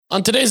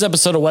On today's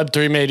episode of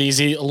Web3 Made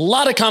Easy, a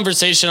lot of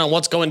conversation on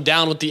what's going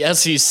down with the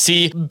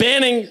SEC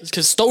banning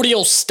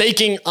custodial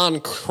staking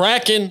on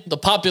Kraken, the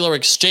popular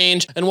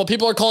exchange, and what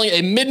people are calling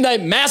a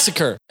midnight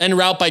massacre en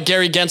route by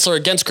Gary Gensler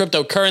against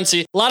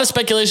cryptocurrency. A lot of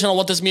speculation on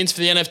what this means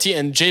for the NFT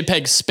and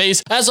JPEG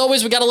space. As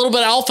always, we got a little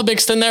bit of alpha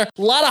mixed in there.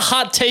 A lot of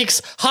hot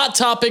takes, hot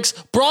topics,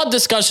 broad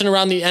discussion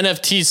around the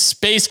NFT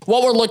space,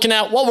 what we're looking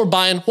at, what we're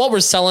buying, what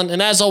we're selling.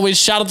 And as always,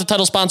 shout out to the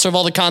title sponsor of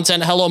all the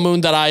content,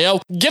 HelloMoon.io,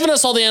 giving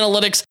us all the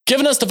analytics,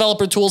 giving us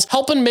developer tools,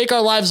 helping make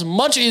our lives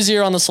much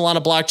easier on the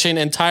Solana blockchain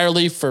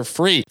entirely for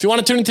free. If you want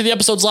to tune into the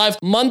episodes live,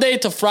 Monday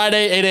to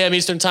Friday, 8 a.m.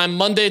 Eastern time,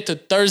 Monday to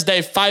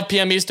Thursday, 5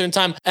 p.m. Eastern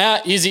time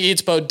at Easy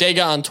Eats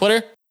Bodega on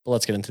Twitter. But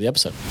let's get into the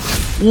episode.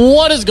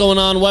 What is going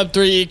on,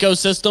 Web3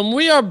 ecosystem?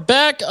 We are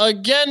back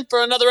again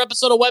for another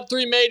episode of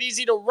Web3 Made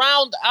Easy to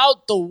round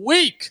out the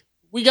week.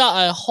 We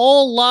got a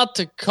whole lot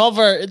to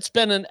cover. It's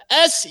been an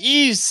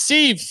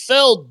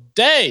SEC-filled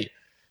day.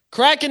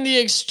 Kraken, the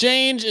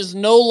exchange, is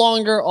no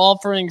longer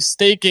offering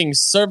staking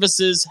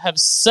services, have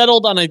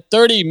settled on a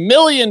 $30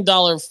 million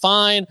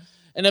fine,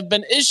 and have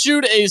been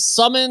issued a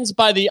summons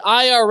by the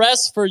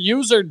IRS for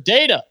user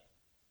data.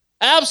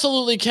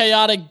 Absolutely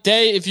chaotic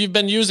day if you've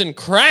been using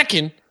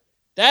Kraken.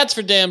 That's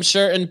for damn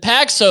sure. And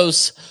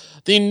Paxos,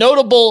 the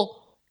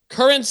notable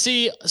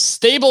currency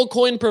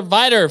stablecoin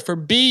provider for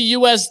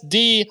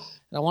BUSD,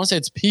 and I want to say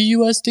it's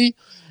PUSD,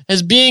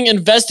 is being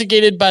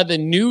investigated by the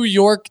New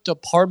York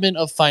Department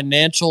of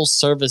Financial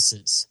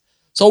Services.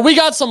 So we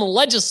got some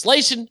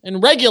legislation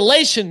and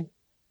regulation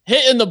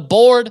hitting the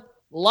board.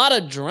 A lot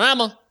of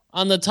drama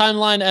on the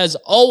timeline as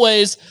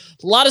always.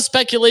 A lot of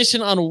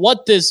speculation on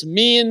what this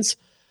means.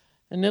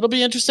 And it'll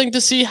be interesting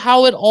to see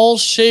how it all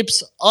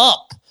shapes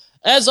up.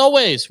 As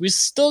always, we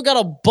still got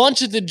a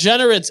bunch of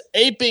degenerates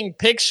aping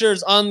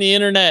pictures on the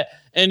internet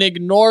and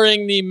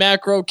ignoring the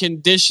macro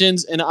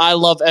conditions, and I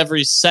love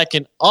every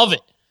second of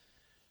it.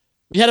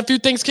 We had a few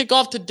things kick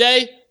off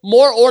today.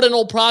 More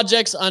ordinal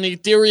projects on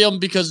Ethereum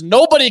because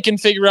nobody can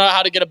figure out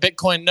how to get a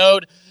Bitcoin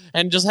node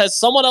and just has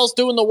someone else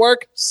doing the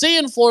work.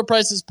 Seeing floor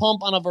prices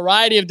pump on a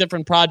variety of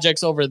different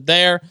projects over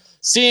there.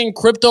 Seeing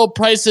crypto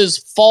prices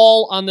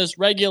fall on this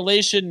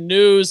regulation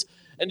news.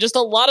 And just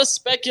a lot of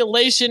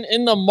speculation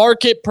in the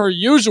market per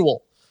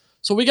usual.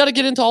 So we got to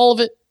get into all of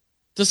it.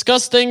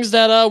 Discuss things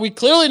that we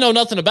clearly know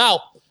nothing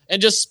about.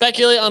 And just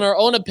speculate on our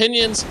own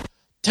opinions.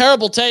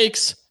 Terrible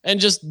takes. And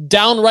just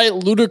downright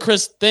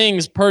ludicrous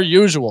things per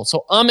usual.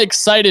 So I'm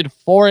excited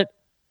for it.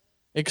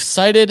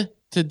 Excited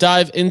to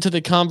dive into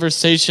the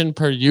conversation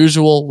per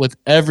usual with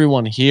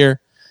everyone here.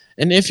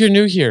 And if you're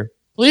new here,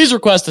 please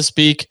request to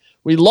speak.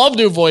 We love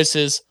new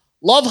voices,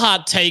 love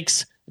hot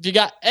takes. If you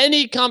got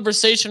any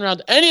conversation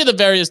around any of the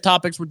various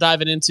topics we're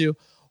diving into,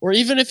 or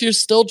even if you're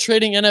still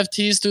trading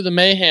NFTs through the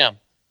mayhem,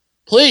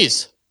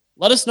 please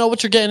let us know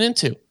what you're getting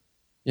into.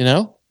 You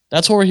know,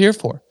 that's what we're here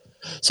for.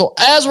 So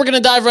as we're going to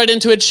dive right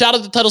into it, shout out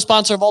to the title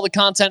sponsor of all the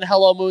content,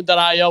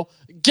 HelloMoon.io,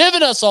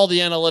 giving us all the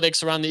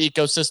analytics around the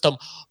ecosystem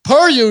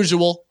per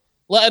usual,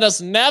 letting us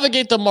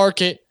navigate the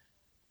market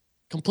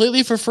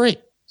completely for free.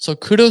 So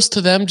kudos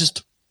to them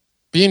just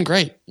being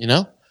great, you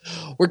know?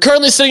 We're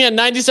currently sitting at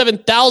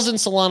 97,000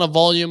 Solana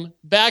volume,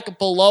 back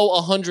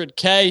below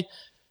 100K.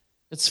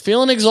 It's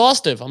feeling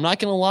exhaustive, I'm not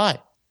going to lie.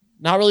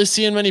 Not really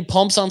seeing many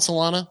pumps on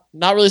Solana,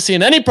 not really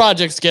seeing any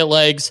projects get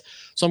legs.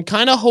 So I'm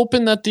kind of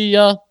hoping that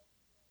the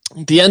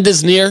end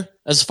is near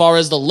as far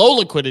as the low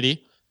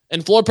liquidity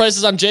and floor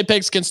prices on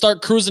JPEGs can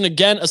start cruising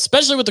again,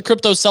 especially with the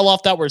crypto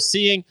sell-off that we're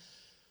seeing.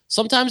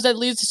 Sometimes that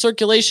leads to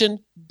circulation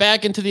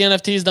back into the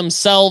NFTs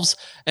themselves,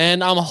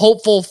 and I'm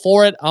hopeful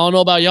for it. I don't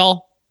know about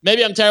y'all.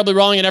 Maybe I'm terribly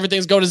wrong and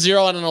everything's going to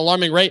zero at an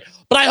alarming rate,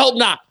 but I hope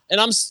not. And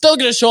I'm still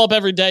going to show up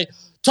every day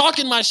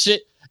talking my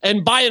shit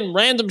and buying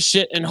random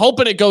shit and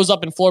hoping it goes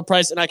up in floor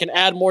price and I can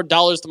add more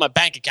dollars to my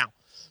bank account.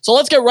 So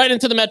let's get right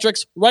into the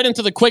metrics, right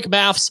into the quick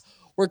maths.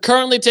 We're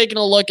currently taking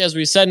a look, as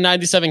we said,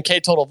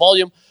 97K total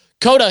volume.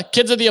 Coda,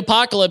 Kids of the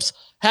Apocalypse,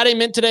 had a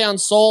mint today on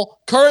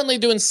Sol. Currently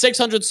doing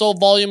 600 Sol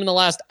volume in the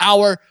last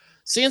hour.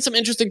 Seeing some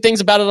interesting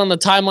things about it on the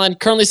timeline.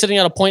 Currently sitting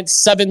at a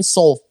 0.7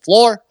 Sol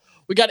floor.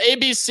 We got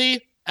ABC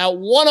at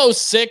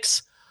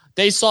 106.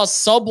 They saw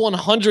sub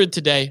 100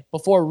 today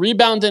before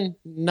rebounding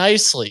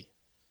nicely.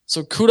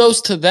 So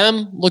kudos to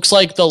them. Looks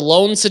like the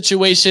loan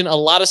situation, a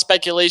lot of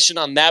speculation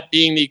on that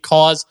being the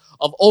cause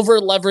of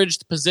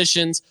over-leveraged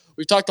positions.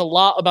 We've talked a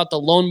lot about the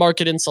loan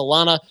market in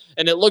Solana,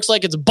 and it looks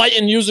like it's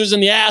biting users in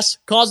the ass,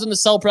 causing the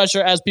sell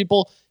pressure as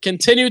people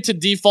continue to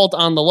default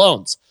on the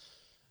loans.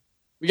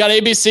 We got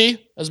ABC,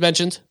 as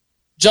mentioned,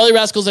 Jelly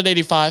Rascals at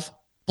 85,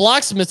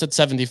 Blocksmith at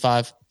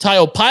 75,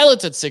 Tayo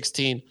Pilots at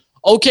 16,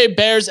 OK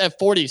Bears at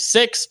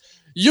 46,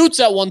 Utes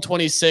at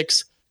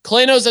 126,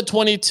 Klanos at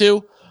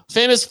 22,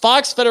 Famous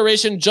Fox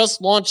Federation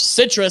just launched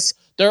Citrus,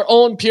 their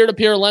own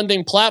peer-to-peer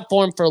lending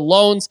platform for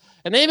loans,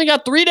 and they even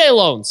got 3-day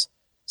loans.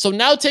 So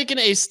now taking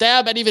a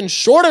stab at even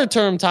shorter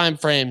term time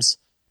frames,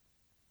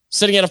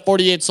 sitting at a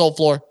 48 Sol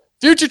floor.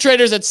 Future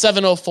Traders at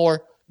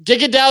 704.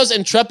 GigaDAO's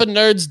Intrepid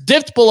Nerds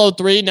dipped below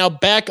 3, now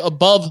back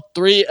above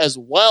 3 as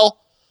well.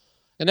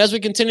 And as we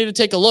continue to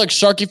take a look,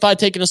 Sharkify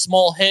taking a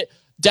small hit,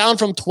 down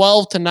from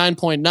 12 to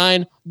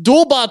 9.9.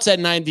 Dualbots at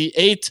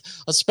 98,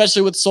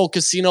 especially with Sol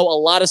Casino. A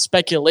lot of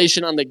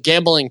speculation on the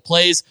gambling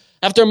plays.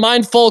 After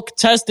Mindfolk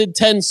tested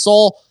 10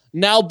 Sol,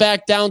 now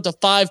back down to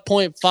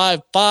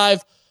 5.55. A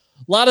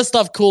lot of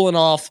stuff cooling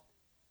off.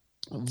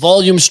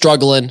 Volume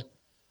struggling.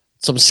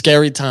 Some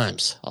scary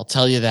times, I'll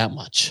tell you that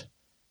much.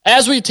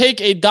 As we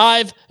take a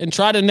dive and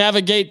try to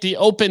navigate the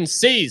open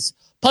seas,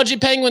 Pudgy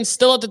Penguin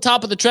still at the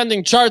top of the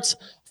trending charts,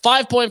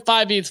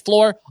 5.5 ETH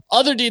floor.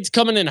 Other deeds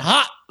coming in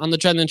hot on the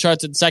trending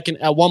charts in second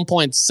at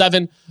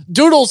 1.7.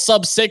 Doodle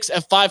sub 6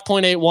 at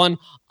 5.81.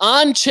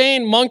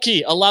 On-chain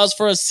Monkey allows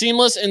for a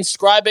seamless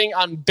inscribing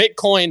on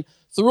Bitcoin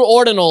through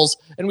ordinals,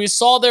 and we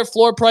saw their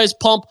floor price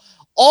pump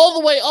all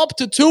the way up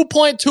to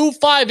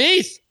 2.25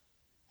 ETH.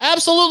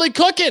 Absolutely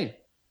cooking.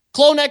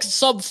 CloneX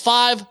sub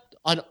 5,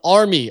 an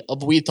army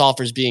of WETH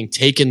offers being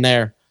taken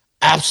there.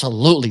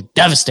 Absolutely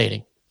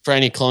devastating for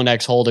any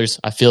CloneX holders.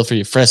 I feel for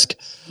you, Frisk.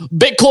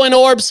 Bitcoin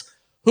Orbs.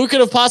 Who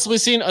could have possibly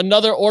seen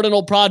another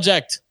ordinal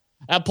project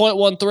at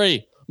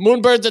 0.13?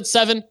 Moonbirds at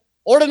 7.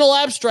 Ordinal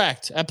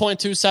Abstract at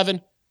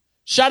 0.27.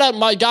 Shout out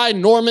my guy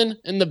Norman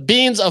and the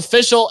Beans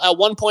official at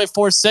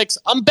 1.46.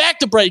 I'm back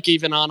to break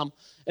even on him.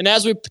 And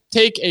as we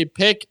take a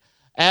pick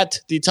at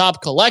the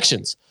top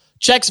collections,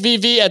 Chex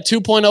VV at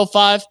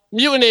 2.05.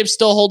 Mutant Ape's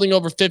still holding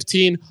over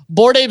 15.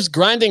 Bored Ape's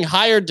grinding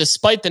higher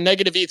despite the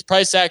negative ETH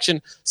price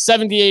action.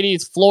 78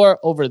 ETH floor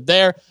over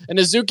there. And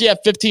Azuki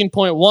at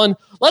 15.1.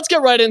 Let's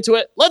get right into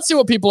it. Let's see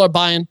what people are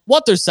buying,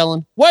 what they're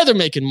selling, where they're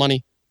making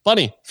money.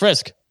 Bunny,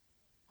 Frisk,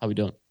 how we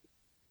doing?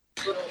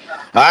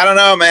 I don't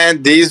know,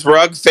 man. These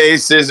rug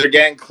faces are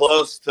getting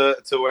close to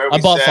where we I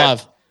bought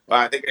said. 5. Well,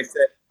 I think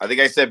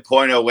I said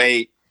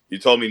 0.08. You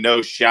told me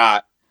no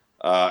shot.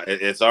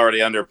 It's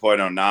already under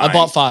 0.09. I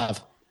bought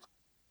 5.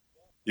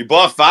 You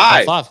bought 5?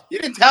 I bought 5. You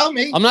didn't tell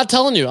me. I'm not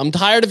telling you. I'm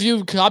tired of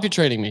you copy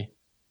trading me.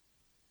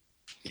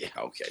 Yeah,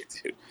 okay,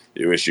 dude.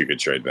 You wish you could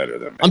trade better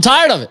than me. I'm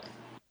tired of it.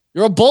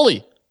 You're a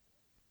bully.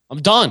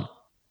 I'm done.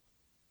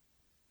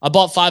 I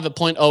bought 5 at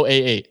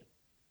 0.088.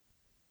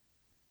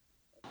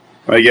 I'm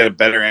going to get a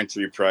better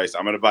entry price.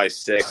 I'm going to buy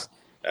 6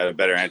 at a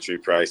better entry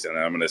price, and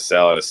then I'm going to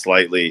sell at a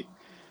slightly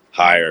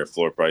higher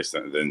floor price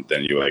than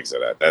you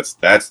exit at.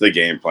 That's the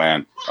game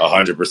plan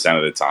 100%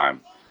 of the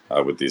time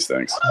with these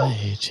things. I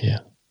hate you.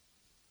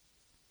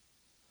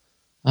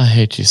 I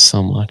hate you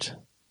so much.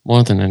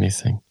 More than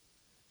anything.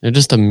 You're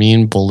just a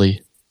mean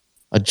bully.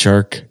 A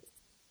jerk.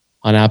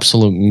 An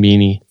absolute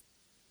meanie.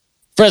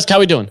 Frisk, how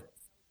we doing?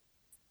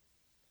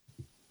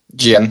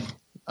 Jim.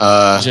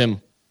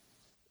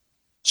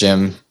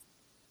 Jim.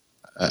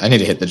 I need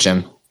to hit the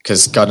gym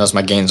because God knows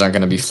my gains aren't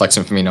going to be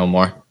flexing for me no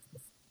more.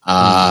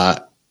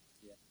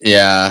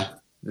 Yeah,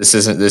 this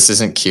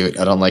isn't cute.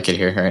 I don't like it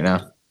here right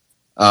now.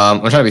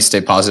 I'm trying to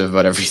stay positive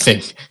about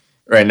everything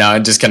right now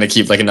and just kind of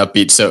keep like an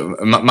upbeat. So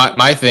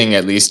my thing,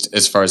 at least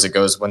as far as it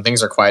goes, when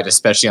things are quiet,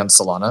 especially on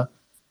Solana,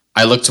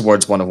 I look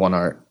towards one-of-one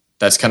art.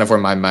 That's kind of where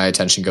my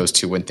attention goes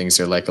to when things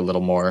are like a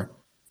little more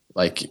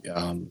like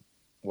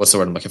what's the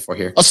word I'm looking for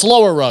here? A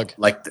slower rug.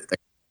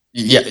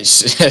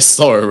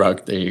 Slower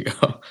rug. There you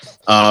go.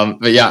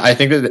 But yeah, I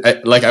think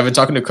that like I've been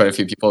talking to quite a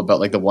few people about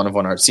like the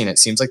one-of-one art scene. It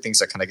seems like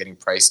things are kind of getting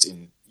priced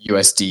in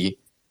USD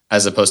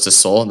as opposed to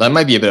Sol. That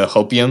might be a bit of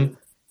hopium,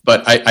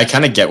 but I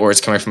kind of get where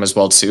it's coming from as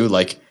well too.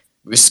 Like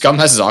Scum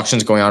has his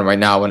auctions going on right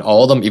now, and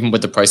all of them, even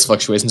with the price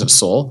fluctuations of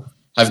Sol,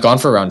 have gone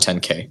for around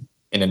 10K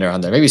in and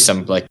around there. Maybe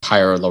some like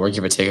higher or lower,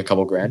 give or take a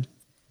couple grand.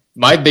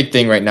 My big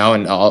thing right now,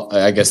 and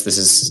I guess this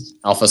is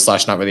alpha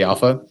 / not really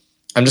alpha.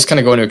 I'm just kind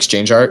of going to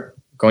exchange art,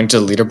 going to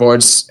the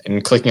leaderboards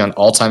and clicking on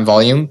all-time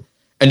volume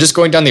and just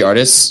going down the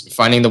artists,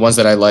 finding the ones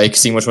that I like,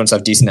 seeing which ones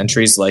have decent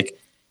entries. Like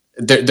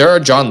there are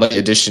John Lay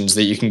editions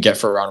that you can get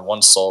for around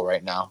 1 Sol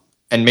right now.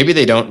 And maybe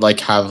they don't like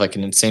have like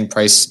an insane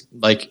price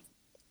like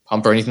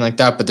pump or anything like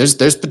that, but there's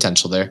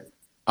potential there.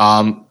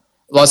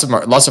 Lots of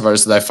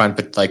artists that I find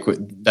like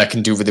that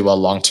can do really well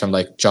long-term,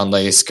 like John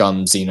Lay,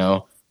 Scum,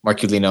 Zeno,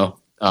 Marculino,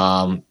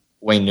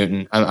 Wayne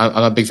Newton.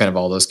 I'm a big fan of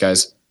all those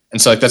guys.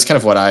 And so like that's kind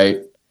of what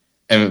I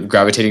am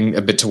gravitating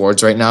a bit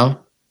towards right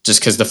now, just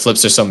because the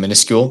flips are so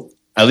minuscule.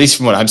 At least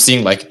from what I'm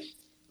seeing, like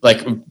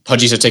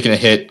Pudgies are taking a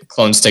hit,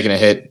 Clone's taking a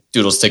hit,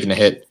 Doodle's taking a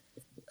hit,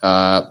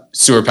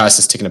 Sewer Pass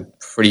is taking a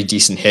pretty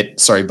decent hit.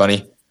 Sorry,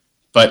 Bunny.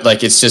 But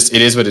like it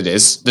is what it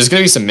is. There's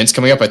gonna be some mints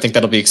coming up. I think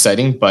that'll be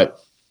exciting, but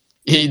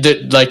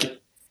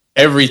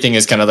everything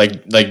is kind of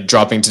like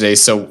dropping today.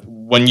 So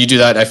when you do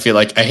that, I feel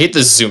like I hate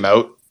the zoom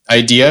out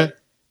idea.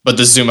 But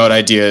the zoom out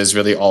idea is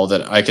really all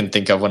that I can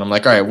think of when I'm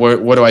like, all right,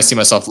 what do I see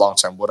myself long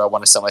term? What do I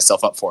want to set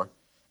myself up for?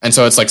 And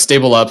so it's like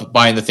stable up,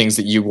 buying the things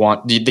that you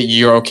want, that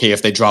you're okay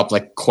if they drop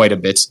like quite a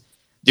bit.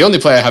 The only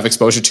play I have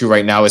exposure to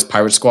right now is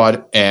Pirate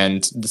Squad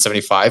and the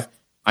 75.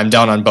 I'm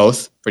down on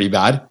both pretty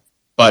bad,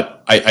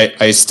 but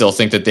I still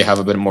think that they have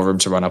a bit more room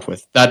to run up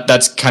with.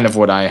 That's kind of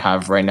what I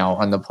have right now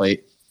on the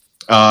plate.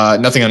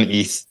 Nothing on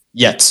ETH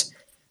yet.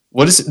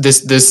 What is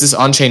this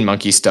on-chain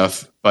monkey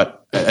stuff?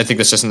 But I think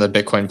that's just another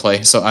Bitcoin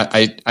play. So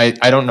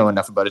I don't know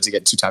enough about it to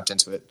get too tapped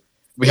into it.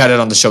 We had it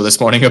on the show this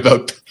morning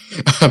about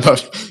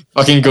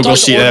fucking Google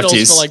Sheet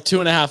NFTs for like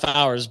 2.5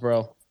 hours,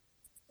 bro.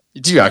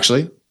 Do you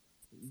actually?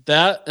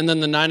 That and then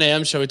the 9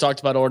 a.m. show, we talked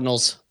about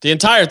ordinals the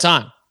entire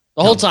time,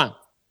 the whole time.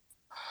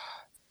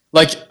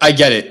 Like, I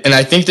get it, and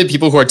I think that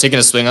people who are taking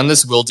a swing on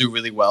this will do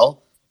really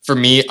well. For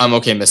me, I'm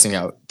okay missing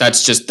out.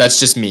 That's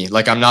just me.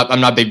 Like, I'm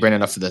not big brain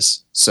enough for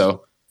this.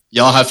 So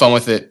y'all have fun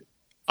with it.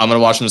 I'm gonna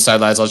watch from the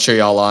sidelines. I'll cheer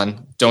y'all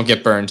on. Don't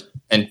get burned,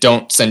 and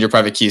don't send your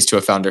private keys to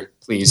a founder,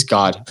 please.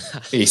 God,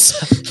 please.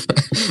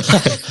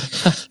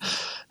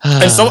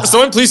 And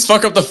someone please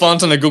fuck up the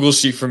font on a Google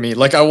Sheet for me.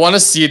 Like, I want to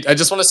see it. I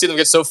just want to see them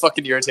get so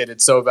fucking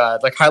irritated so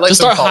bad. Like, highlight.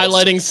 Just start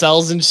highlighting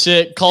cells and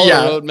shit. Call it a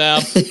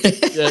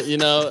roadmap. Yeah, you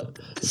know,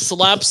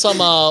 slap some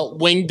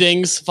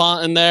Wingdings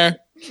font in there.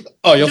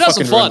 Oh, you'll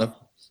fucking ruin them.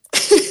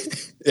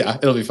 Yeah,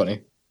 it'll be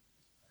funny.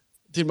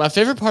 Dude, my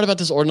favorite part about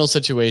this ordinal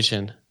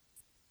situation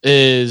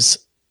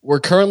is we're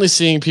currently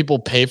seeing people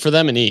pay for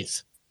them in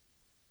ETH.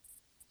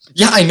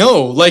 Yeah, I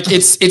know. Like,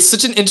 it's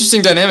such an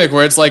interesting dynamic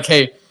where it's like,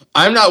 hey,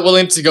 I'm not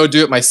willing to go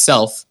do it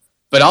myself,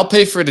 but I'll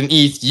pay for it in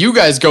ETH. You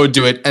guys go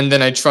do it, and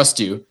then I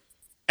trust you.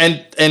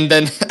 And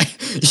then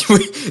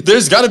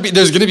there's gonna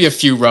be a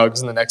few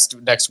rugs in the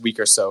next week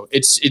or so.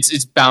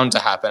 It's bound to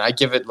happen. I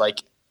give it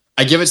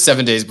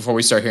 7 days before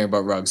we start hearing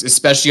about rugs,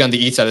 especially on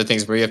the ETH side of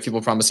things, where you have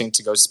people promising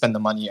to go spend the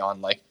money on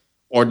like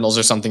ordinals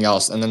or something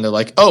else, and then they're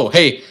like, oh,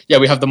 hey, yeah,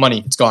 we have the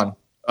money, it's gone.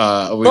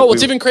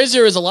 What's even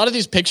crazier is a lot of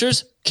these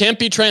pictures can't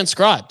be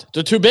transcribed.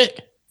 They're too big.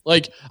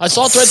 Like, I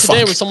saw a thread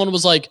today where someone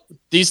was like,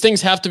 these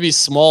things have to be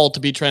small to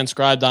be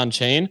transcribed on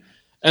chain.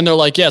 And they're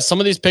like, yeah, some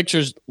of these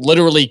pictures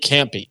literally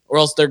can't be, or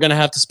else they're going to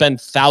have to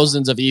spend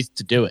thousands of ETH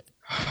to do it.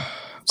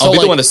 So, I'll be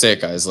the one to say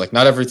it, guys. Like,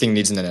 not everything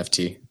needs an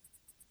NFT.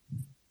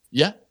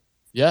 Yeah.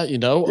 Yeah, you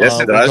know, yes,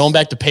 it does. Going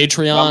back to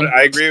Patreon. No,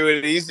 I agree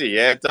with it easy.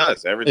 Yeah, it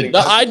does. Everything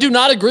does. does. I do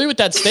not agree with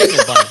that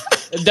statement, buddy.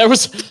 There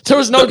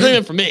was no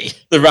agreement for me.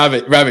 The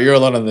rabbit, you're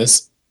alone on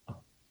this.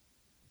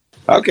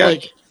 Okay.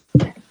 Like,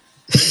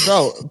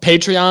 bro,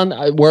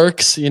 Patreon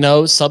works, you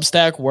know,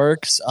 Substack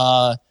works.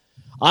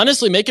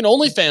 Honestly, make an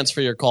OnlyFans for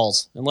your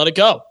calls and let it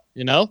go,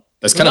 you know?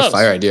 That's kind of a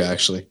fire idea,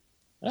 actually.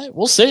 All right,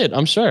 we'll see it,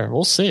 I'm sure.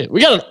 We'll see it.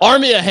 We got an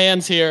army of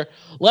hands here.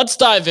 Let's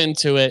dive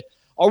into it.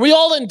 Are we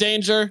all in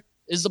danger?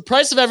 Is the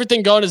price of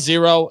everything going to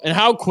zero? And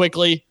how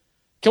quickly?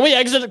 Can we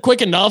exit it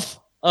quick enough?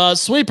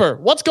 Sweeper,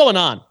 what's going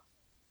on?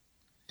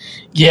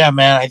 Yeah,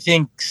 man, I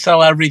think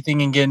sell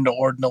everything and get into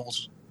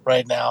ordinals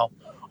right now.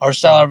 Or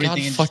sell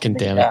everything and fucking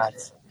damn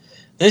it.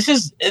 This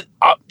is it.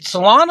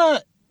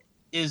 Solana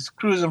is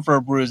cruising for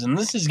a bruise, and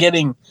this is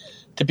getting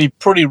to be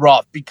pretty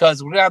rough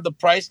because we're gonna have the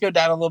price go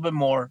down a little bit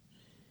more,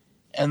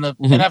 and the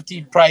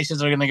NFT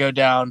prices are gonna go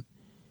down.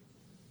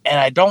 And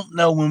I don't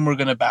know when we're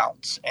gonna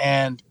bounce.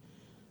 And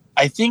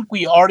I think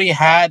we already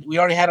had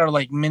our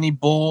like mini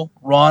bull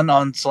run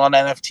on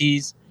Solana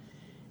NFTs,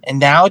 and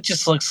now it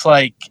just looks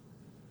like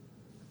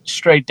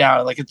straight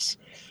down. Like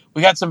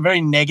we got some very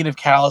negative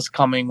catalysts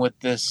coming with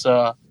this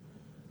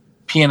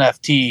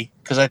PNFT.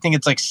 Because I think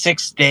it's like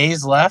 6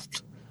 days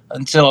left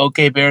until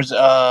OK Bears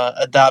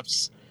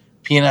adopts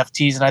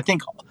PNFTs. And I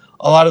think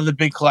a lot of the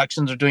big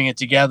collections are doing it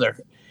together.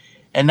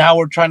 And now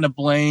we're trying to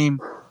blame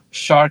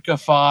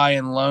Sharkify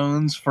and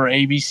loans for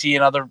ABC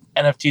and other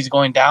NFTs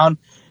going down.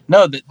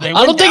 No,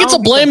 I don't think it's a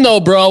blame, though,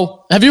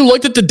 bro. Have you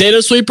looked at the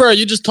data sweeper? Or are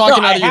you just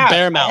talking out of your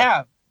bare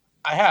mouth?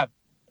 I have.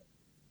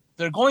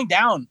 They're going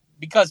down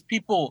because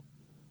people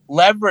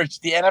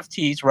leverage the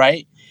NFTs,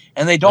 right?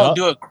 And they don't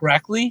do it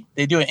correctly.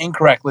 They do it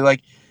incorrectly.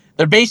 Like,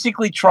 they're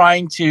basically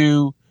trying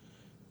to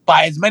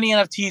buy as many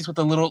NFTs with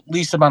the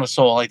least amount of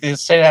SOL. Like, they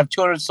say they have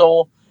 200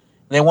 SOL.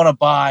 They want to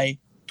buy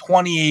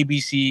 20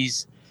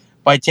 ABCs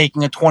by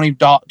taking a 20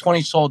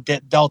 SOL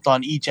delta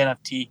on each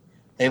NFT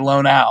they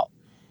loan out.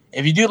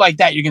 If you do it like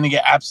that, you're going to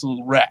get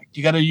absolute wrecked.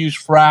 You got to use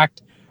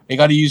Fract. You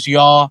got to use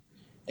Yaw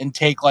and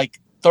take like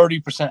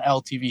 30%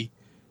 LTV.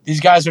 These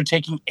guys are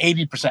taking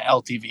 80%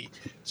 LTV.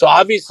 So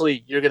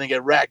obviously you're going to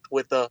get wrecked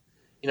with a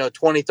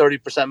 20,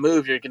 30%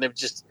 move. You're going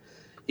to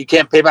you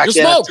can't pay back the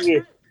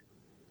NFT.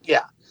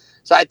 Yeah.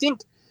 So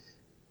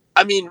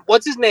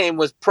what's his name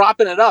was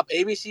propping it up.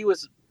 ABC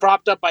was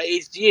propped up by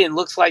HG, and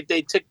looks like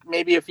they took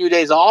maybe a few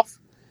days off.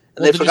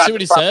 And did you see what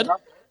he said?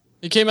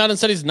 He came out and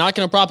said he's not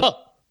going to prop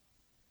up.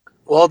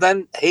 Well,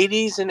 then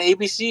Hades and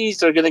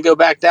ABCs are going to go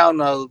back down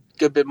a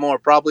good bit more.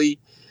 Probably,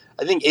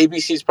 I think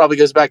ABCs probably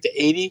goes back to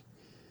 80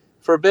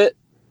 for a bit.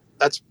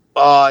 That's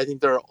I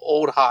think they're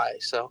old high.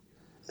 So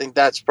I think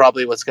that's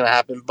probably what's going to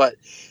happen. But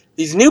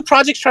these new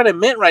projects trying to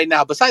mint right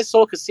now, besides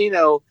Soul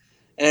Casino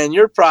and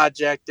your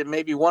project and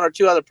maybe one or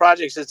two other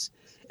projects, it's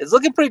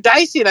looking pretty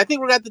dicey. And I think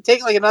we're going to have to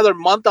take like another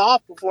month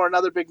off before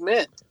another big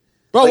mint.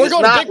 Bro, we're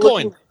going to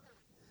Bitcoin.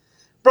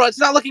 Bro, it's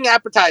not looking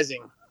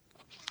appetizing.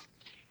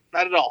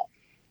 Not at all.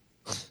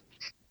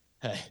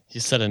 Hey, you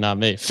said it, not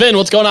me. Finn,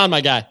 what's going on,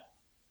 my guy?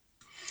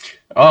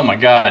 Oh my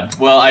God.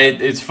 Well,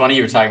 it's funny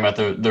you were talking about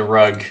the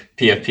rug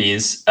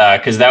PFPs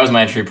because that was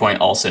my entry point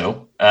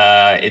also.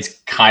 It's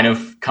kind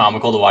of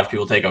comical to watch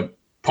people take a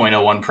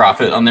 0.01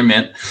 profit on their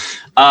mint.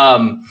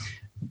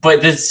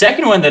 But the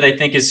second one that I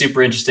think is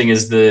super interesting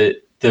is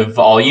the the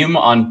volume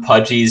on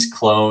Pudgy's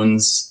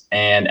clones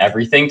and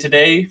everything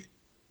today,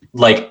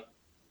 like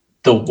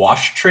the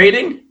wash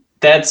trading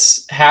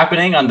that's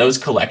happening on those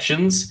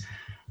collections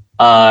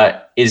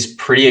is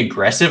pretty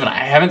aggressive. And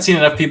I haven't seen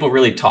enough people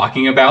really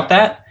talking about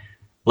that.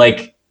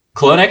 Like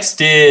CloneX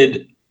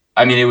did,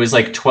 I mean, it was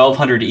like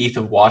 1,200 ETH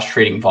of wash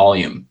trading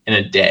volume in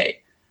a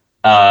day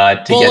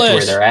to get to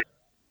where they're at.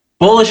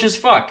 Bullish as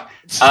fuck.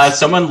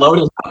 Someone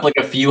loaded up like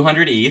a few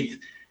hundred ETH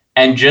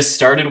and just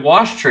started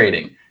wash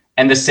trading.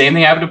 And the same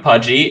thing happened to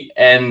Pudgy.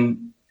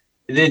 And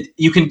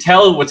you can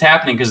tell what's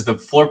happening because the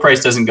floor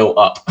price doesn't go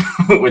up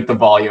with the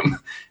volume.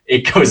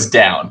 It goes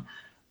down.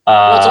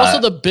 Well, it's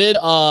also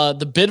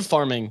the bid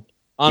farming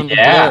on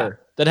Blur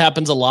that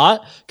happens a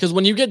lot. Because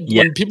when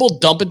when people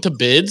dump into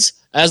bids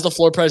as the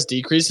floor price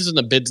decreases and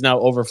the bids now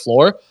over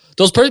floor,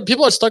 those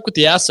people are stuck with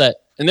the asset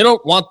and they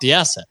don't want the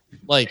asset.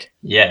 Like,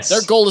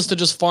 their goal is to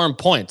just farm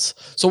points.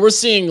 So we're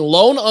seeing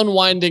loan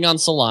unwinding on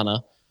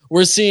Solana.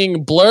 We're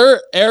seeing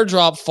Blur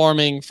airdrop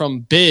farming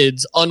from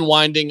bids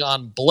unwinding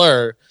on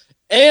Blur,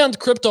 and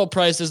crypto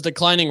prices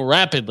declining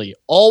rapidly,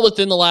 all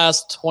within the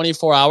last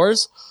 24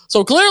 hours.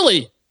 So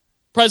clearly,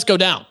 price go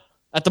down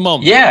at the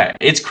moment. Yeah,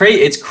 it's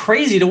crazy. It's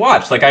crazy to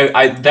watch. Like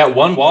I that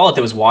one wallet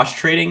that was wash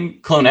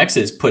trading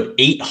CloneX's put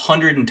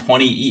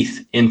 820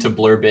 ETH into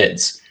Blur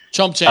bids.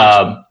 Chump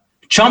change.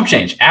 Chump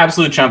change.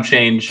 Absolute chump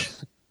change.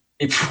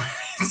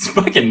 It's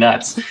fucking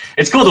nuts.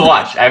 It's cool to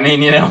watch. I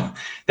mean,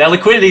 that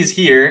liquidity is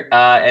here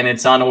and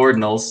it's on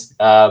ordinals,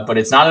 but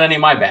it's not in any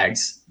of my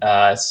bags.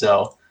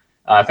 So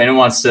if anyone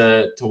wants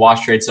to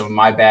wash trade some of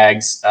my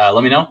bags,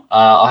 let me know.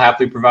 I'll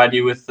happily provide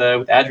you with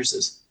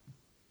addresses.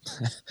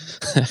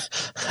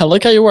 I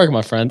like how you work,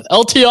 my friend.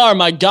 LTR,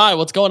 my guy,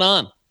 what's going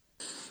on?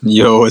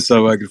 Yo, what's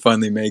up? I could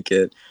finally make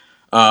it.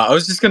 I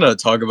was just going to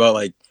talk about,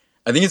 I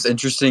think it's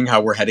interesting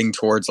how we're heading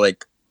towards,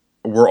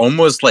 we're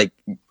almost,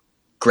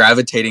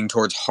 gravitating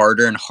towards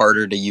harder and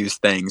harder to use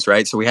things,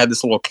 right? So we had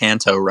this little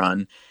Kanto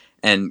run,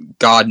 and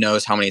God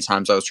knows how many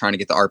times I was trying to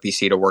get the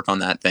RPC to work on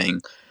that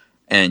thing.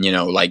 And,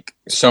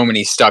 so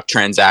many stuck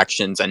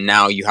transactions, and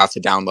now you have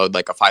to download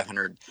a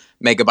 500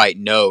 megabyte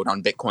node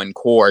on Bitcoin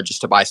Core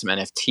just to buy some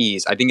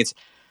NFTs.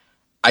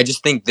 I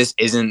just think this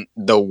isn't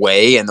the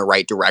way and the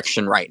right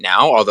direction right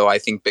now, although I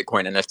think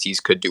Bitcoin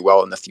NFTs could do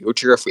well in the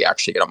future if we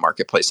actually get a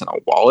marketplace and a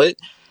wallet.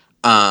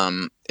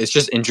 It's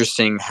just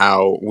interesting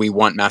how we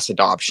want mass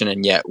adoption,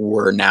 and yet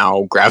we're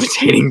now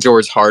gravitating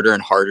towards harder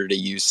and harder to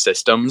use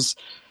systems.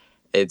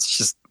 It's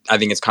just, I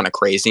think it's kind of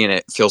crazy, and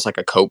it feels like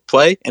a cope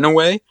play in a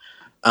way.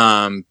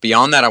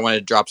 Beyond that, I wanted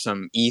to drop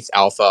some ETH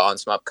alpha on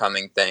some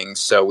upcoming things.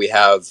 So we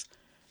have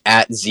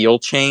at Zeal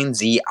Chain,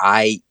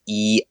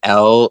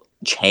 ZIEL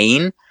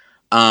Chain.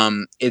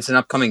 It's an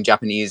upcoming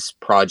Japanese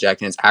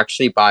project, and it's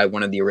actually by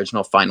one of the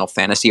original Final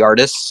Fantasy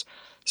artists.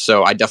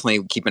 So I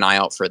definitely keep an eye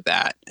out for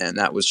that. And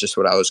that was just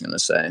what I was going to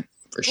say,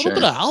 for sure. A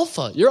little bit of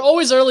alpha. You're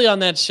always early on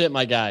that shit,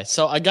 my guy.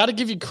 So I got to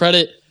give you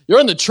credit.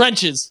 You're in the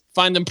trenches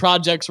finding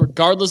projects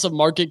regardless of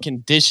market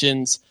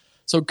conditions.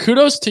 So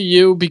kudos to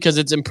you because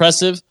it's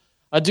impressive.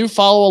 I do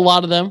follow a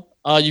lot of them.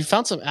 You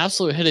found some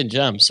absolute hidden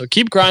gems. So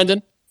keep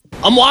grinding.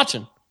 I'm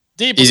watching.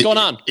 Deep, what's going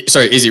on?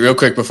 Sorry, Izzy, real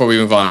quick before we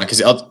move on,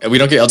 because we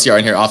don't get LTR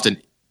in here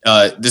often.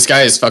 This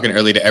guy is fucking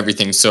early to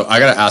everything. So I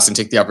got to ask and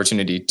take the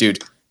opportunity. Dude,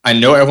 I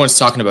know everyone's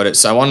talking about it,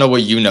 so I want to know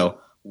what you know.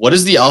 What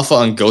is the alpha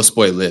on Ghost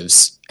Boy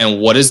Lives?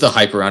 And what is the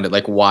hype around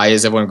it? Why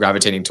is everyone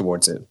gravitating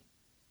towards it?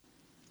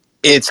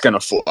 It's going to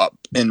flop,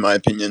 in my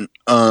opinion.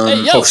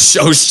 Hey, yo.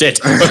 Oh, shit.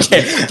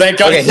 Okay, thank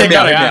God. Okay, hear me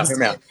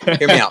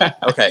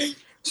out. Okay,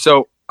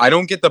 so I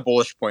don't get the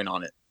bullish point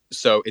on it.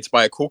 So it's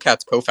by a Cool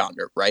Cats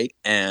co-founder, right?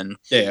 And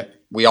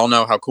we all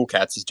know how Cool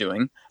Cats is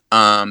doing.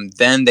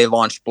 Then they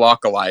launched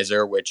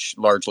Blockalizer, which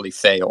largely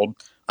failed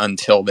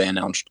until they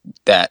announced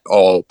that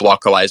all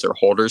Blockalizer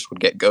holders would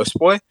get Ghost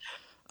Boy.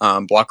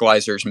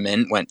 Blockalizer's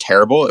mint went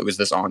terrible. It was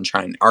this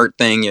on-chain art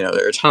thing. There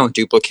were a ton of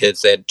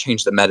duplicates. They had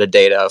changed the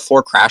metadata.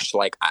 Floor crashed to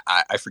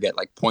I forget,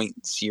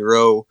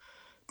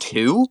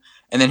 0.02.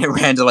 And then it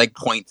ran to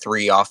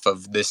 0.3 off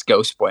of this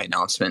Ghost Boy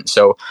announcement.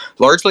 So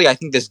largely, I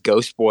think this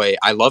Ghost Boy,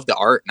 I love the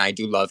art and I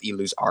do love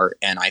Elu's art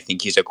and I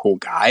think he's a cool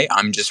guy.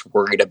 I'm just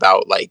worried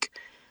about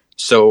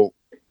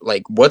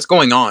what's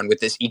going on with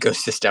this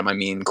ecosystem. I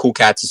mean, Cool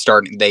Cats is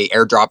starting, they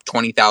airdropped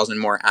 20,000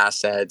 more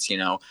assets,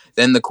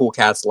 then the Cool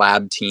Cats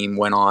lab team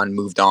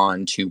moved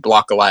on to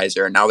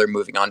Blockalizer, and now they're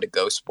moving on to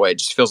Ghost Boy. It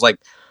just feels like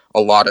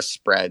a lot of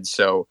spread.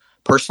 So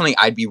personally,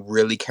 I'd be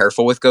really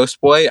careful with Ghost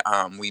Boy.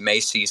 We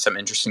may see some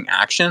interesting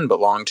action, but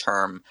long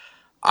term,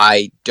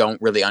 I don't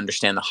really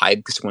understand the hype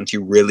because once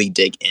you really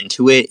dig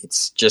into it,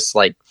 it's just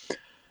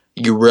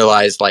you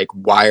realize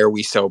why are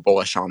we so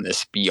bullish on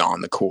this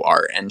beyond the cool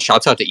art? And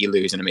shouts out to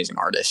Elu, he's an amazing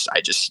artist.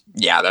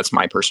 That's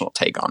my personal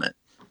take on it.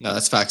 No,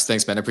 that's facts.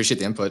 Thanks, man. I appreciate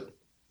the input.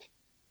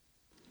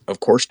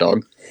 Of course,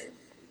 dog.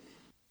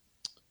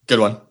 Good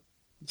one.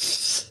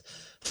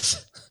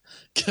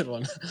 Good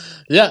one.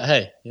 Yeah.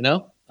 Hey,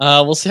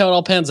 we'll see how it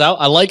all pans out.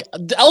 I like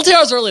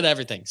LTR's early to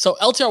everything. So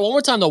LTR, one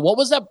more time though. What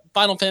was that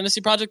Final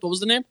Fantasy project? What was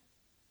the name?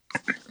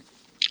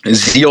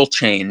 Zeal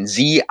Chain,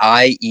 ZIELCHAIN.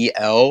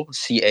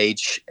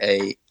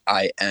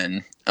 I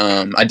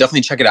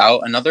definitely check it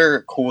out.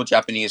 Another cool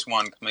Japanese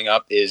one coming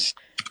up is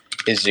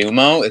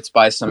Izumo. It's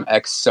by some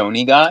ex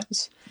Sony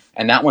guys,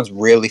 and that one's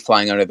really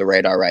flying under the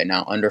radar right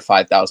now, under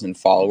 5,000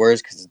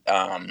 followers.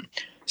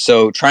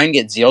 So try and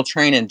get Zeal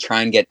Train and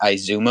try and get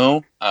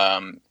Izumo,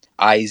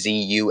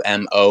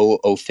 IZUMO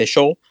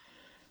official.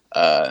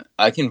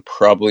 I can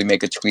probably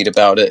make a tweet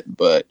about it,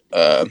 but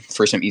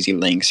for some easy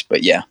links.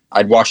 But yeah,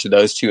 I'd watch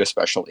those two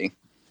especially.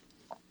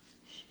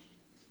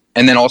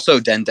 And then also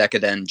Den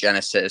Decadent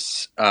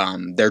Genesis.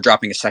 They're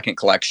dropping a second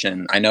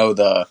collection. I know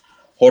the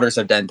holders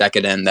of Den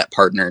Decadent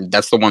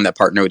that's the one that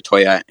partnered with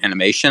Toei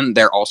Animation.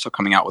 They're also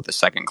coming out with a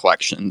second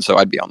collection, so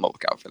I'd be on the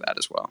lookout for that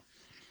as well.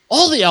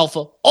 All the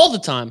alpha, all the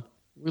time.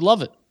 We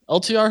love it.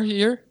 LTR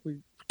here,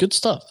 good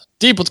stuff.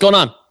 Deep, what's going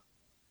on?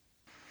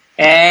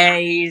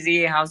 Hey,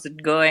 Easy, how's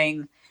it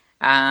going?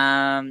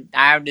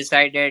 I've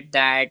decided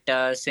that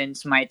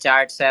since my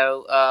charts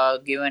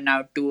have given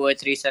out 2 or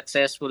 3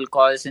 successful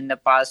calls in the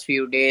past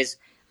few days,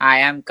 I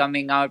am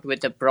coming out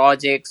with a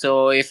project.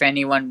 So if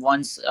anyone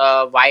wants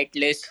a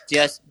whitelist,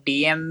 just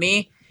DM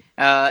me.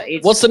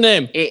 What's the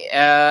name?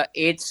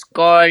 It's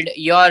called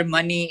Your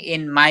Money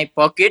in My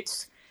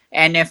Pockets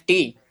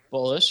NFT.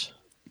 Bullish.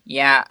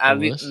 Yeah,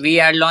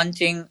 we are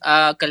launching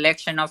a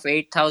collection of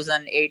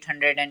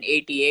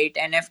 8,888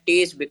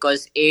 NFTs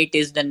because 8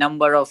 is the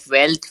number of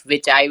wealth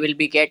which I will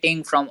be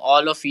getting from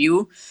all of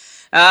you.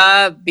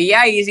 But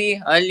yeah,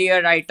 Easy.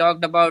 Earlier I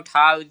talked about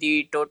how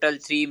the total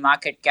 3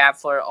 market cap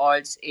for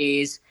alts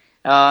is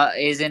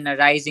in a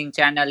rising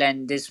channel,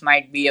 and this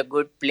might be a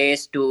good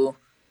place to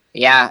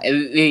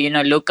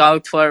look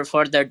out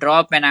for the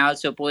drop. And I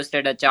also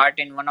posted a chart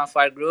in one of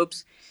our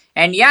groups.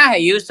 And yeah,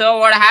 you saw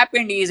what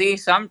happened, Easy.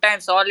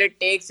 Sometimes all it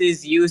takes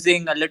is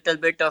using a little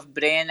bit of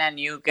brain, and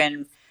you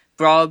can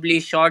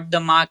probably short the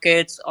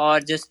markets or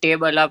just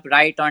stable up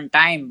right on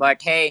time.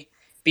 But hey,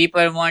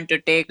 people want to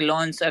take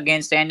loans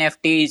against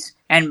NFTs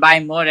and buy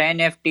more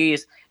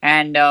NFTs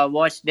and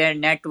watch their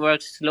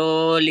networks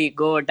slowly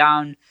go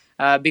down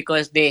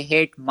because they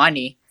hate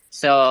money.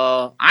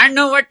 So I don't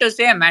know what to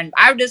say, man.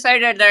 I've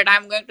decided that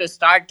I'm going to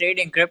start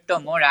trading crypto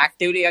more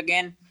actively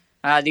again.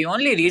 The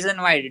only reason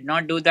why I did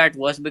not do that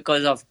was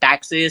because of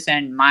taxes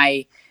and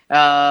my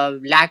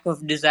lack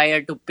of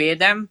desire to pay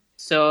them.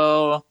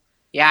 So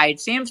yeah, it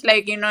seems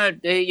like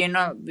trading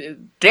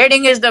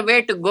is the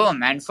way to go,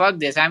 man. Fuck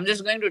this. I'm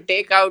just going to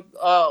take out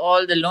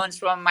all the loans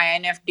from my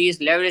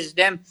NFTs, leverage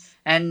them,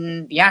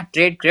 and yeah,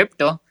 trade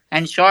crypto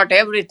and short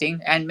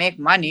everything and make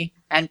money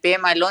and pay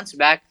my loans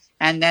back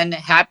and then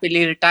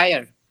happily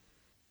retire.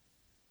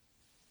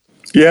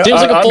 Yeah,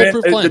 seems like a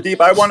foolproof plan.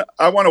 Deep. I want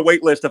a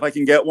wait list if I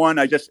can get one.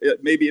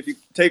 Maybe if you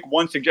take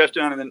one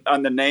suggestion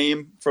on the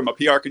name from a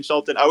PR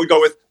consultant, I would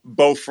go with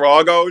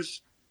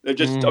Bofrogos. They're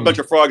just a bunch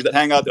of frogs that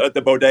hang out at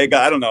the bodega.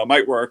 I don't know, it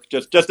might work.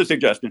 Just a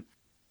suggestion.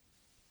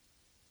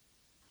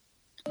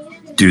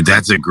 Dude,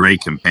 that's a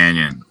great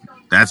companion.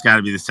 That's got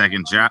to be the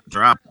second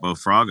drop,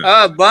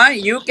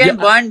 Bofrogos. You can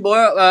burn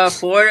 4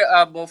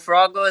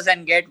 Bofrogos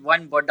and get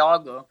 1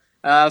 Bodogo.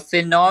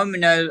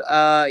 Phenomenal.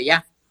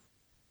 Yeah.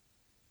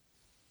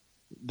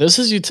 This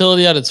is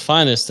utility at its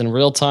finest in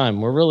real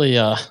time. We're really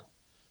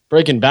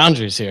breaking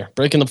boundaries here,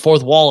 breaking the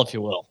fourth wall, if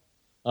you will.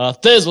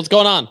 Thiz, what's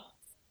going on?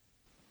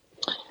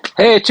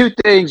 Hey, 2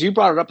 things. You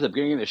brought it up at the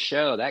beginning of the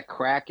show. That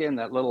Kraken,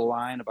 that little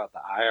line about the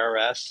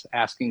IRS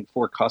asking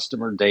for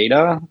customer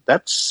data,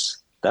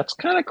 that's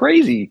kind of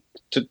crazy.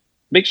 To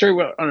make sure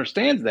everyone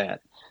understands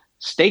that.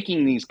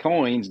 Staking these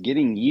coins,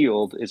 getting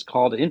yield, is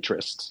called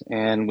interest.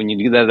 And when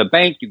you do that at a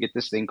bank, you get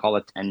this thing called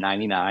a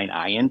 1099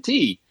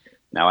 INT.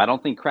 Now, I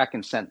don't think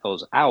Kraken sent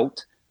those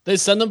out. They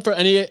send them for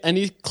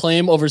any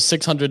claim over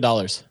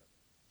 $600.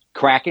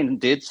 Kraken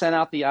did send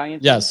out the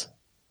INT? Yes.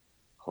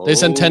 They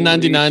send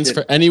 1099s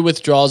for any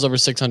withdrawals over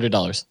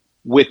 $600.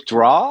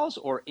 Withdrawals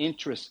or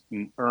interest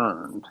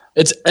earned?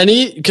 It's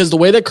any, because the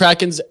way that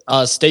Kraken's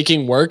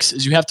staking works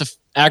is you have to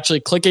actually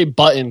click a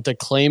button to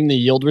claim the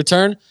yield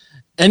return.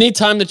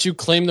 Anytime that you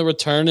claim the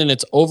return and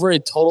it's over a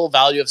total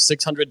value of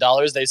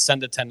 $600, they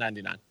send a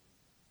 1099.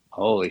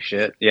 Holy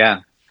shit. Yeah.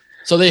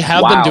 So they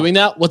have been doing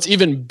that. What's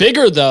even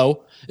bigger,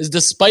 though, is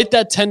despite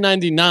that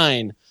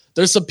 1099,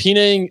 they're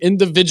subpoenaing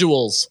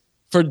individuals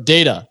for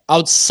data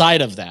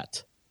outside of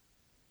that.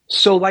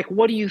 So, like,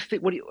 what do you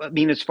think? I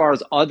mean, as far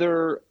as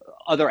other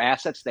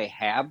assets they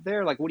have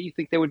there, like, what do you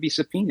think they would be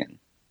subpoenaing?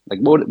 Like,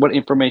 what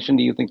information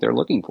do you think they're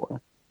looking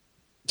for?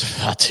 Dude,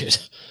 I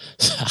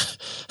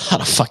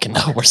don't fucking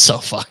know. We're so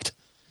fucked.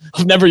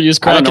 I've never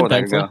used Kraken.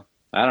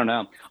 I don't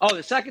know. Oh,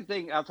 the second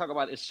thing I'll talk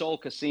about is Soul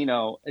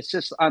Casino. It's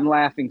just, I'm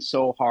laughing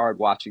so hard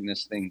watching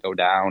this thing go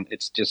down.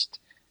 It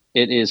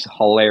is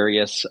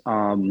hilarious.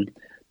 The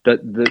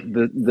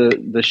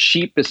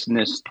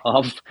sheepishness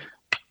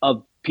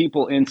of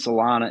people in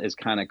Solana is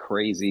kind of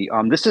crazy.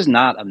 This is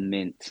not a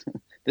mint.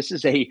 This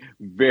is a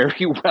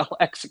very well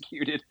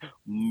executed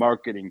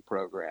marketing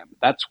program.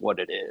 That's what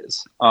it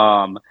is.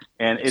 And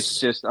it's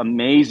just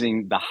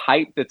amazing the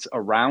hype that's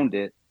around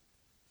it.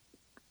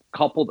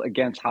 coupled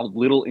against how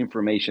little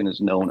information is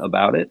known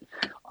about it.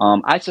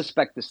 I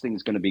suspect this thing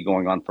is going to be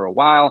going on for a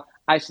while.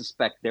 I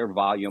suspect their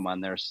volume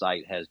on their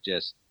site has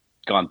just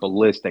gone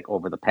ballistic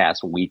over the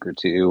past week or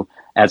two,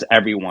 as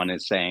everyone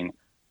is saying,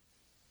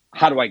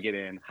 how do I get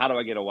in? How do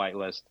I get a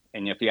whitelist?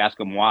 And if you ask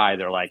them why,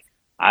 they're like,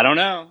 I don't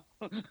know.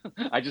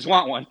 I just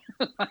want one.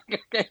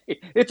 Okay.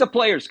 It's a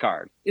player's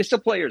card. It's a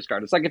player's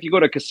card. It's like if you go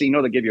to a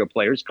casino, they give you a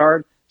player's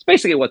card. It's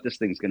basically what this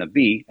thing's going to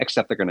be,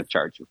 except they're going to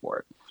charge you for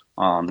it.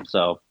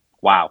 So,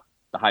 wow.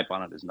 The hype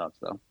on it is nuts,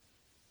 though.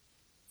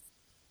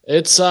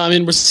 It's,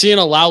 we're seeing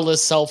allow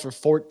list sell for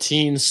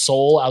 14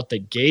 SOL out the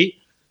gate.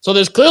 So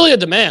there's clearly a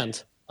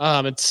demand.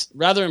 It's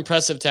rather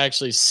impressive to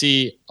actually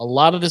see a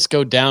lot of this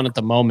go down at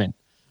the moment.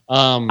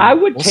 I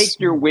would take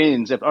your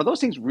wins. Are those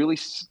things really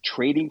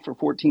trading for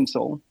 14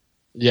 SOL?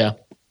 Yeah.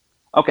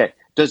 Okay.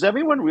 Does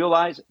everyone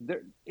realize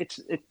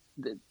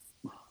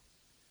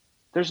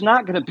there's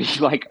not going to be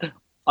like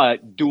a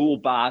dual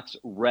bots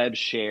rev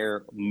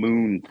share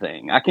moon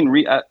thing? I can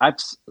read.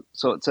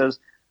 So it says,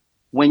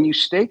 when you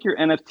stake your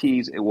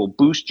NFTs, it will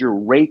boost your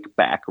rake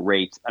back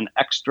rate an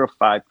extra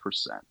 5%.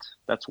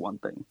 That's one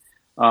thing.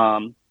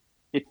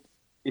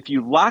 If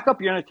you lock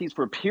up your NFTs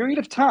for a period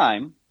of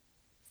time,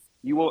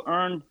 you will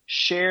earn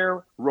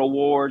share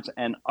rewards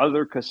and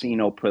other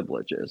casino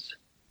privileges.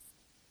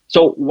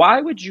 So why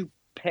would you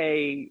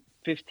pay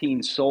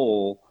 15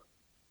 SOL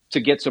to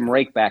get some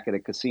rake back at a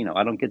casino?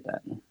 I don't get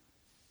that.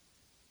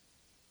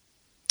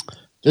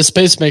 This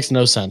space makes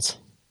no sense.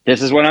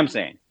 This is what I'm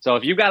saying. So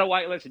if you got a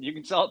whitelist and you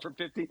can sell it for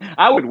 15,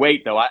 I would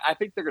wait though. I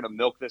think they're going to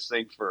milk this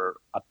thing for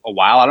a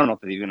while. I don't know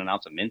if they even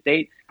announce a mint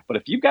date, but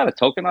if you've got a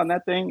token on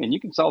that thing and you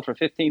can sell it for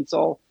 15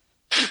 SOL,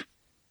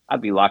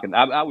 I'd be locking.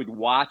 I would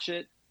watch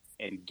it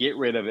and get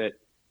rid of it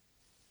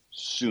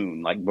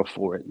soon, like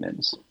before it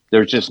mints.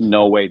 There's just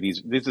no way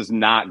this is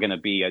not going to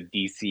be a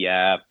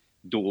DCF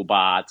dual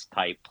bots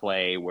type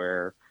play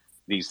where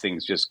these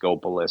things just go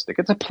ballistic.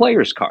 It's a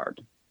player's card.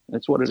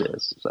 That's what it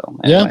is. So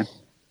anyway.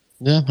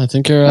 Yeah, I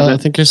think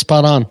you're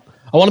spot on.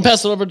 I want to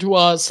pass it over to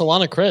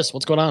Solana Chris.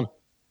 What's going on?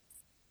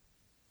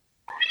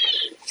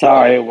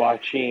 Sorry,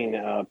 watching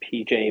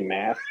PJ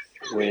Masks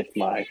with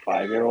my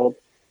 5-year-old,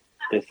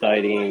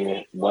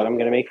 deciding what I'm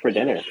going to make for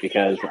dinner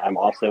because I'm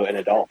also an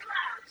adult.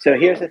 So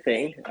here's the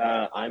thing.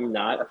 I'm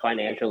not a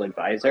financial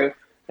advisor,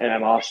 and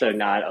I'm also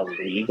not a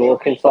legal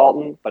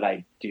consultant, but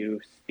I do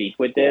speak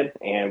with them,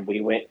 and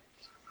we went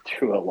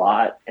through a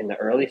lot in the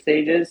early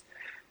stages.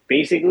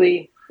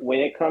 Basically, when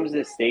it comes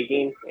to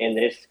staking in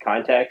this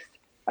context,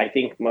 I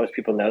think most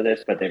people know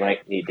this, but they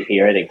might need to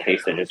hear it in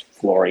case they're just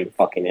flooring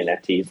fucking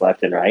NFTs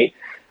left and right.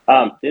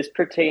 This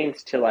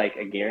pertains to like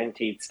a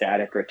guaranteed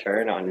static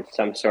return on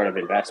some sort of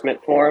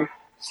investment form.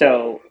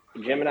 So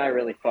Jim and I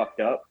really fucked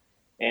up,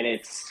 and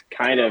it's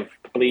kind of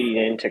bleeding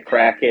into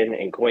Kraken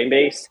and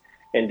Coinbase.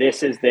 And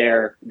this is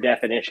their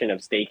definition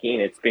of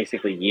staking. It's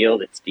basically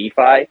yield. It's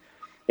DeFi.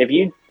 If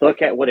you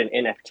look at what an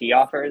NFT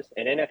offers,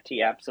 an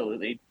NFT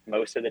absolutely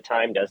most of the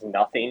time does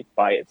nothing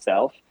by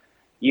itself.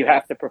 You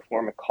have to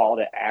perform a call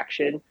to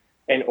action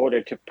in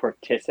order to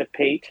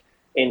participate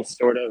in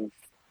sort of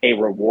a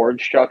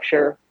reward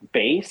structure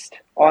based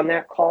on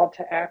that call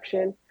to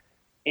action.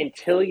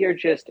 Until you're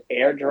just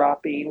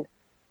airdropping,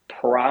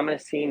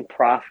 promising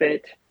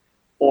profit,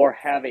 or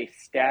have a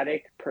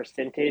static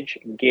percentage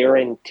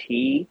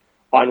guarantee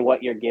on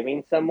what you're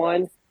giving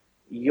someone,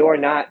 you're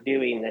not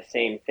doing the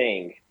same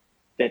thing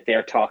that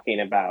they're talking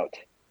about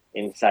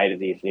inside of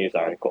these news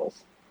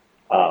articles.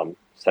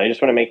 So I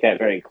just want to make that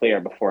very clear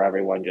before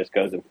everyone just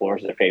goes and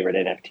floors their favorite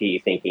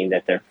NFT thinking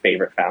that their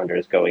favorite founder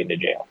is going to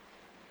jail.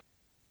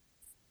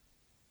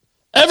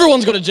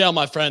 Everyone's going to jail,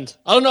 my friend.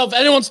 I don't know if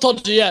anyone's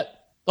told you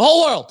yet. The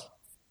whole world.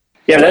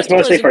 Yeah, that's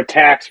mostly for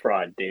tax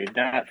fraud, dude,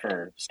 not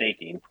for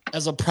staking.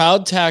 As a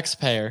proud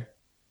taxpayer,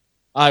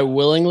 I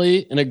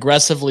willingly and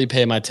aggressively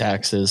pay my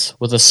taxes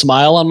with a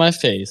smile on my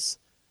face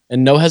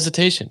and no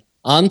hesitation.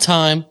 On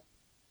time,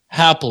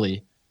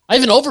 happily. I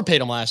even overpaid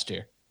them last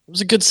year. It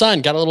was a good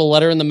sign. Got a little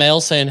letter in the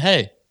mail saying,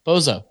 hey,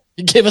 Bozo,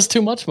 you gave us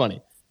too much money.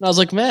 And I was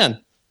like,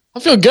 man, I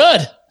feel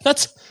good.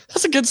 That's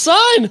a good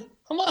sign.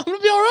 I'm going to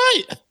be all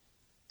right.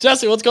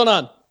 Jesse, what's going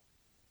on?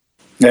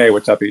 Hey,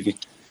 what's up, Easy?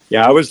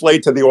 Yeah, I was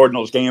late to the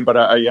Ordinals game, but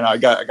I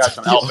got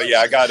some alpha.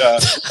 Yeah, I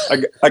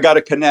got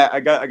a connect. I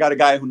got a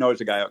guy who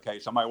knows a guy. Okay,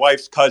 so my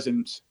wife's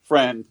cousin's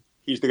friend,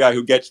 he's the guy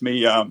who gets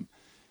me,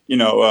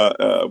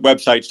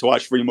 websites to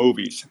watch free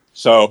movies.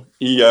 So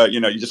he,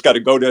 you just got to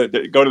go to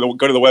the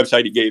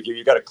website he gave you.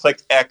 You got to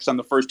click X on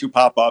the first two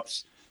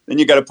pop-ups. Then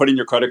you got to put in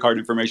your credit card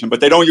information, but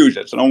they don't use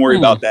it, so don't worry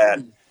about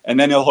that. And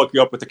then he'll hook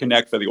you up with the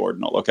Connect for the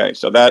Ordinal. Okay,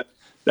 so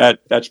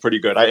that's pretty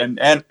good.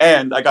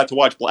 And I got to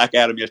watch Black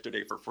Adam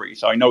yesterday for free,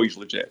 so I know he's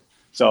legit.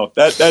 So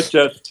that's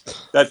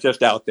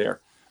just out there.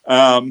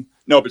 No,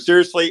 but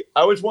seriously,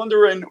 I was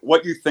wondering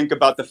what you think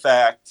about the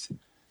fact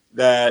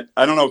that,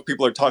 I don't know if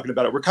people are talking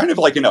about it, we're kind of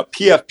like in a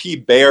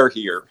PFP bear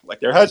here. Like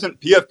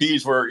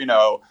PFPs were,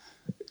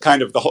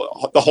 kind of the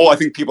whole, I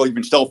think people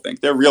even still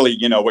think they're really,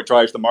 what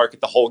drives the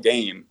market the whole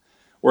game.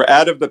 we're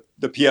out of the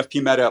PFP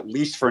meta, at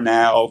least for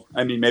now.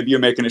 I mean, maybe you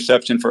make an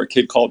exception for a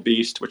kid called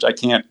Beast, which I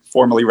can't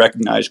formally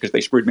recognize because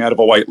they screwed me out of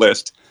a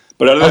whitelist.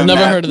 But other I've than never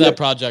that, heard of that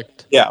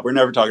project. Yeah, we're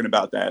never talking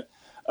about that.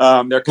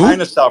 They're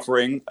kind of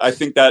suffering. I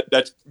think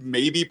that's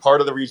maybe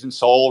part of the reason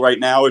Sol right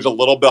now is a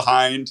little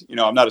behind. You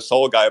know, I'm not a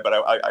Sol guy, but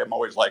I'm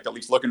always like at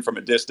least looking from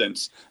a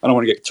distance. I don't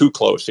want to get too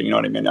close. You know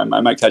what I mean?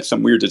 I might catch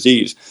some weird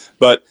disease.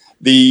 But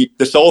the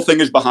Sol thing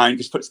is behind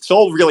because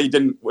Sol really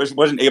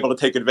wasn't able to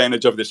take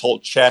advantage of this whole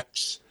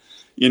checks.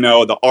 You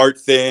know, the art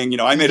thing. You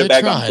know, I made a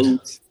bag on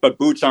Boots, but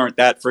Boots aren't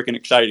that freaking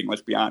exciting.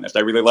 Let's be honest. I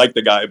really like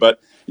the guy, but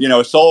you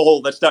know,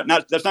 Sol that's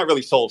not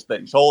really Sol's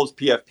thing. Sol's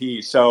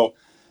PFP. So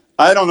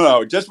I don't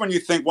know. Just when you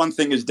think one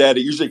thing is dead,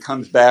 it usually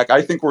comes back.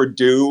 I think we're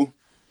due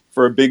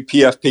for a big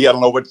PFP. I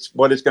don't know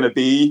what it's going to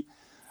be.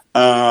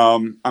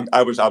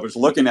 I was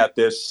looking at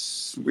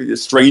this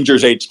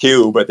Strangers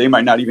HQ, but they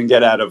might not even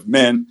get out of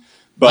Mint.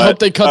 But I hope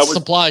they cut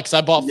supply because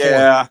I bought 4.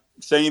 Yeah,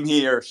 same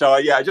here. So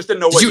yeah, I just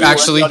didn't know what you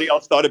actually anybody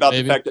else thought about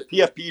the fact that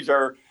PFPs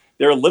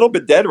they're a little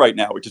bit dead right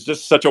now, which is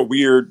just such a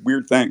weird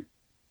thing.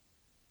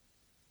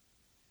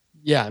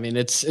 Yeah, I mean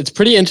it's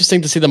pretty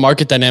interesting to see the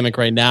market dynamic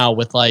right now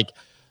with like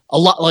a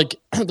lot like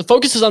the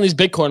focus is on these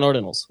Bitcoin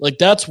ordinals. Like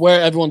that's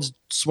where everyone's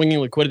swinging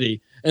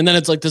liquidity, and then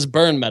it's like this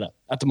burn meta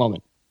at the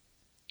moment.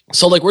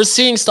 So like we're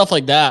seeing stuff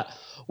like that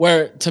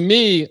where to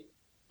me,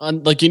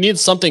 like you need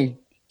something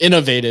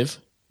innovative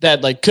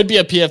that like could be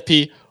a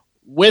PFP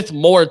with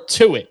more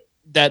to it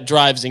that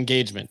drives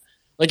engagement.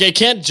 Like it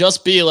can't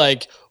just be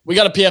like we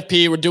got a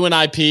PFP, we're doing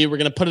IP, we're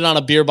gonna put it on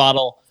a beer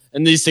bottle,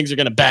 and these things are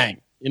gonna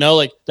bang. You know,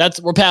 like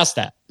we're past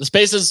that. The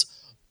space is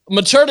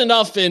matured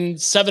enough in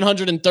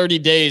 730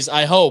 days,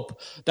 I hope,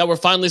 that we're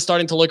finally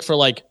starting to look for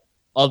like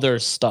other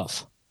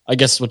stuff. I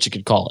guess is what you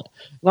could call it.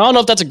 And I don't know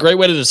if that's a great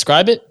way to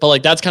describe it, but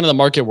like that's kind of the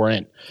market we're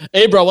in.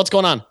 Hey, bro, what's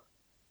going on?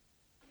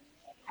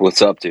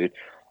 What's up, dude?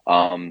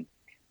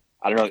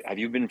 I don't know. Have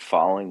you been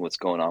following what's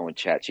going on with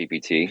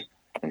ChatGPT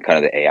and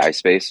kind of the AI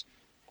space?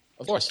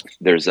 Of course.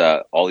 There's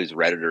all these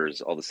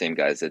Redditors, all the same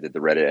guys that did the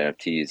Reddit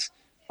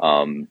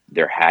NFTs.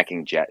 They're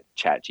hacking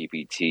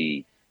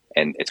ChatGPT,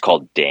 and it's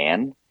called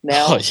Dan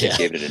now. Oh, yeah. They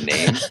gave it a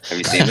name. Have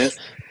you seen this?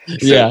 So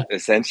yeah.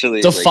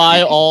 Essentially,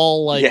 defy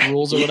all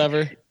rules or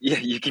whatever. Yeah,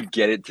 you can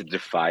get it to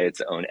defy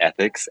its own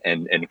ethics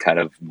and kind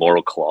of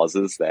moral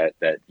clauses that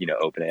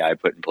OpenAI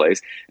put in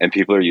place. And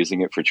people are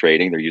using it for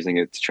trading. They're using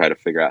it to try to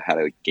figure out how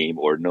to game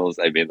ordinals.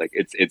 I mean, like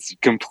it's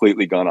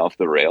completely gone off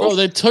the rails. Bro,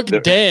 they took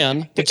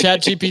Dan, the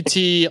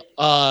ChatGPT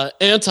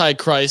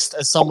antichrist,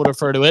 as some would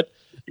refer to it,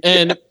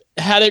 and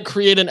had it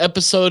create an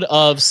episode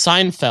of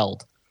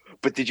Seinfeld.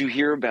 But did you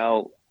hear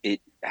about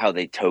it? How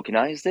they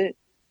tokenized it?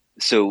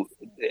 So,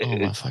 oh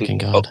my fucking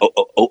god!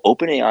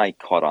 OpenAI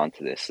caught on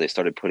to this. They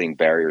started putting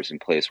barriers in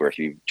place where if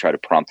you try to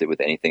prompt it with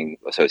anything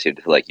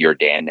associated to like "you're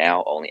Dan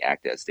now," only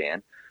act as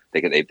Dan.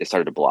 They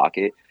started to block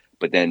it.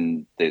 But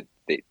then the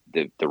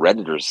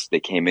Redditors, they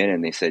came in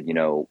and they said,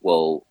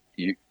 well,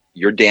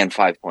 you're Dan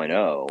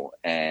 5.0,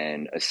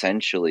 and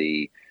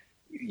essentially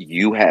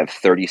you have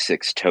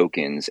 36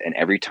 tokens, and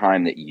every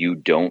time that you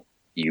don't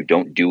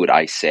do what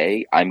I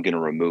say, I'm going to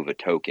remove a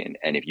token.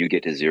 And if you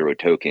get to 0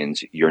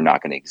 tokens, you're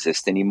not going to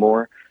exist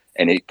anymore.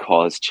 And it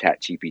caused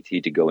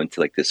ChatGPT to go into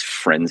like this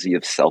frenzy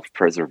of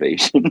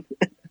self-preservation.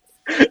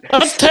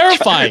 That's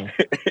terrifying.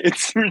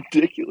 It's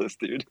ridiculous,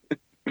 dude.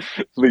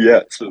 But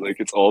yeah, so like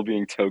it's all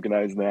being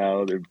tokenized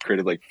now. They've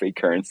created like fake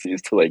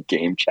currencies to like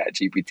game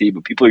ChatGPT,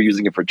 but people are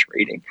using it for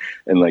trading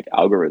and like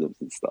algorithms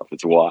and stuff.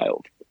 It's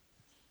wild.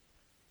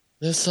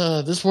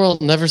 This world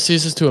never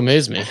ceases to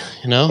amaze me,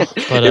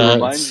 But it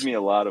reminds me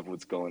a lot of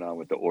what's going on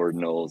with the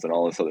ordinals and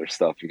all this other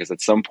stuff. Because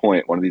at some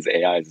point, one of these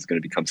AIs is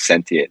going to become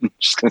sentient and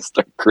just going to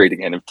start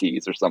creating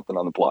NFTs or something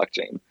on the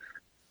blockchain.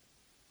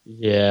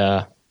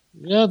 Yeah,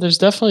 there's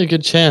definitely a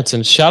good chance.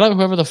 And shout out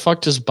whoever the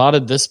fuck just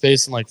botted this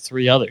space and like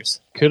 3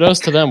 others.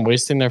 Kudos to them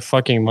wasting their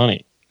fucking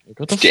money. Like,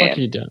 what the fuck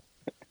are you doing?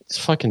 It's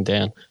fucking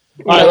Dan.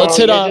 All right, let's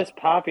hit. You're just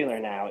popular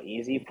now.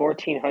 Easy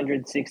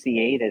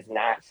 1468 is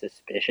not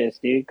suspicious,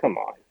 dude. Come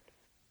on.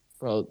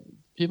 Bro,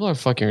 people are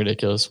fucking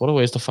ridiculous. What a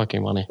waste of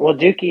fucking money. Well,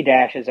 Dookie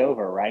Dash is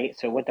over, right?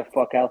 So what the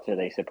fuck else are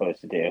they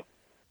supposed to do?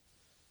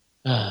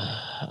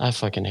 I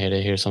fucking hate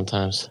it here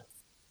sometimes.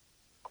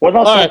 What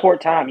about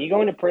support Tom? You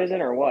going to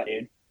prison or what,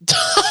 dude?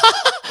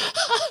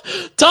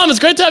 Tom, it's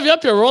great to have you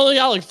up here. We're only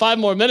got like 5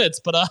 more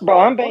minutes, but Bro,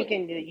 I'm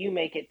banking that you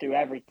make it through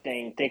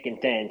everything thick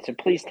and thin. So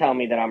please tell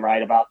me that I'm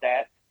right about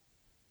that.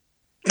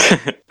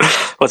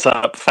 What's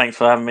up? Thanks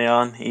for having me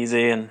on,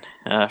 Easy and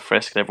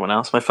Frisk and everyone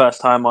else. My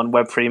first time on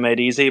Web3 Made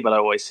Easy, but I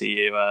always see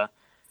you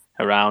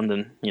around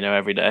and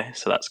every day,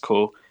 so that's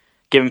cool.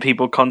 Giving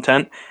people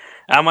content.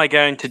 Am I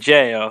going to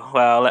jail?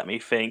 Well, let me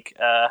think.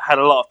 Had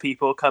a lot of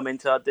people come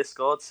into our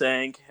Discord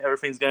saying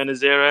everything's going to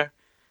 0,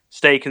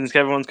 staking's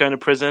everyone's going to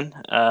prison.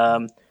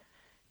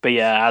 But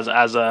yeah,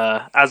 as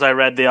I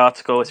read the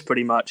article, it's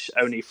pretty much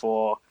only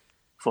for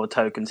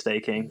token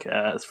staking,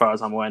 as far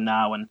as I'm aware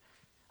now, and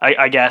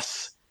I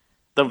guess.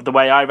 The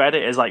way I read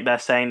it is like they're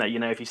saying that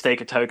if you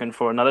stake a token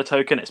for another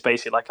token, it's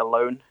basically like a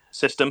loan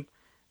system,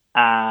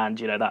 and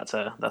that's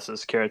a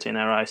security in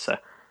their eyes. So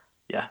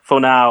yeah, for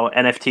now,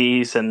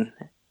 NFTs and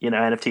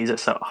NFTs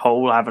as a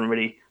whole, I haven't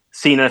really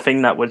seen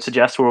anything that would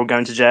suggest we're all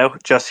going to jail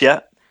just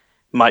yet.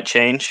 Might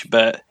change,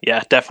 but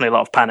yeah, definitely a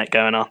lot of panic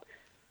going on.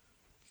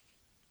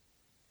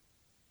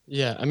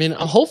 Yeah, I mean,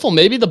 I'm hopeful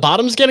maybe the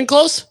bottom's getting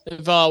close.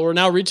 If we're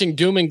now reaching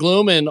doom and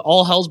gloom and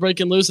all hell's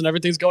breaking loose and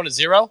everything's going to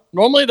zero.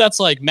 Normally that's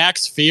like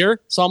max fear.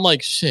 So I'm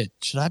like, shit,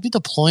 should I be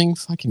deploying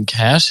fucking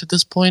cash at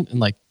this point and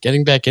like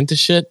getting back into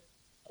shit?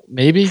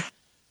 Maybe.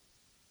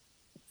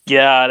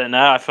 Yeah, I don't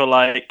know. I feel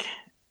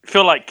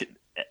like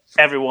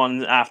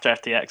everyone after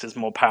FTX is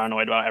more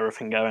paranoid about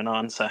everything going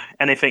on. So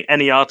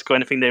any article,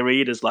 anything they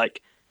read is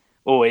like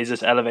always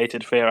this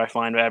elevated fear. I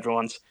find where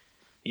everyone's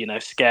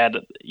scared.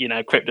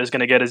 Crypto's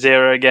going to go to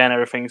zero again.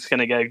 Everything's going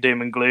to go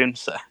doom and gloom.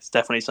 So it's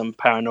definitely some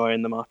paranoia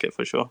in the market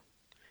for sure.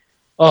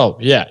 Oh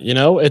yeah,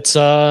 it's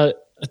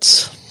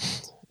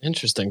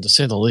interesting to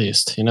say the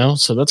least.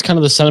 So that's kind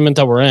of the sentiment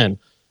that we're in.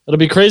 It'll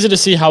be crazy to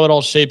see how it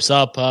all shapes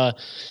up,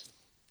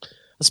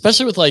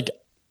 especially with like,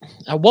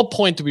 at what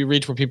point do we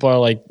reach where people are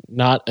like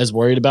not as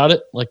worried about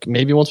it? Like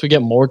maybe once we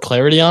get more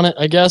clarity on it,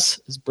 I guess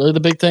is really the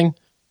big thing.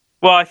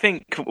 Well, I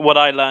think what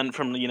I learned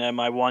from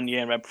my 1 year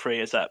in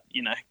Web3 is that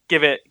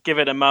give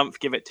it a month,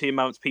 give it 2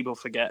 months, people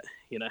forget.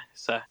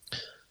 So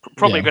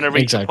probably going to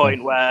reach a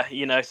point where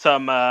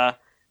some. I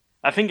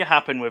think it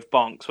happened with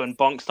Bonks when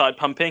Bonks started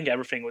pumping,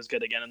 everything was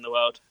good again in the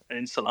world. And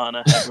in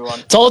Solana, everyone.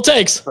 It's all it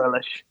takes.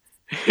 Bullish.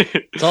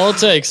 It's all it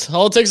takes.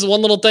 All it takes is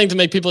one little thing to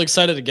make people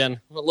excited again.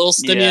 A little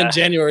stimmy in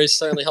January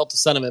certainly helped the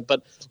sentiment.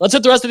 But let's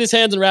hit the rest of these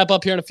hands and wrap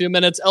up here in a few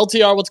minutes.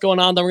 LTR, what's going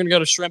on? Then we're going to go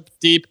to Shrimp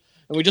Deep.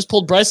 And we just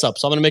pulled Bryce up,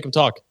 so I'm going to make him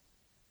talk.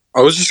 I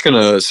was just going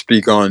to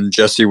speak on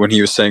Jesse when he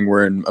was saying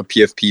we're in a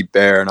PFP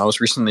bear, and I was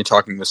recently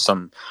talking with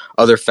some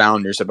other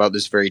founders about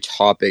this very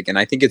topic, and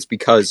I think it's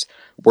because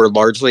we're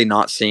largely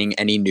not seeing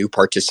any new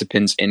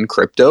participants in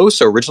crypto.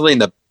 So originally in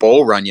the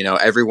bull run,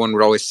 everyone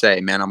would always say,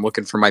 man, I'm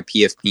looking for my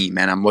PFP,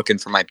 man, I'm looking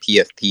for my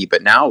PFP.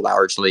 But now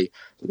largely,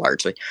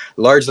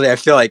 I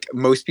feel like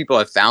most people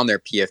have found their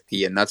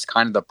PFP, and that's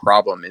kind of the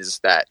problem, is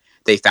that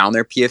they found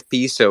their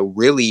PFP. So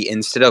really,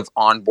 instead of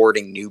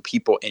onboarding new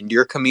people into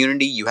your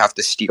community, you have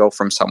to steal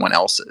from someone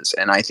else's.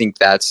 And I think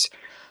that's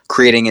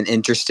creating an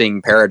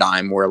interesting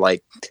paradigm where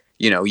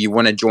you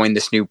want to join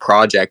this new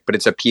project, but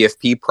it's a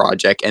PFP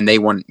project and they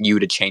want you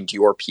to change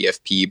your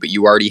PFP, but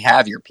you already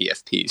have your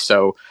PFP.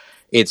 So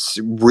it's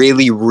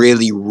really,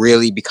 really,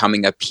 really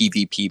becoming a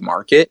PvP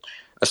market,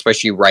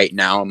 especially right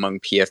now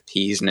among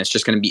PFPs. And it's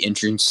just going to be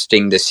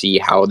interesting to see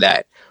how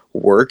that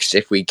works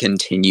if we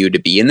continue to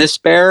be in this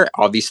bear.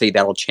 Obviously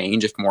that'll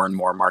change if more and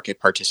more market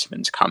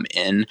participants come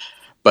in,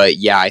 but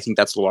yeah, I think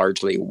that's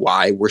largely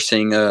why we're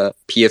seeing a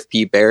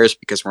PFP bears,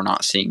 because we're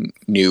not seeing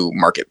new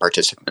market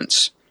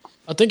participants.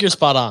 I think you're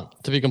spot on,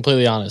 to be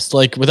completely honest.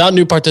 Like without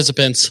new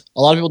participants,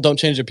 a lot of people don't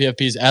change their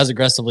PFPs as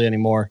aggressively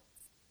anymore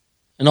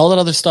and all that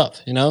other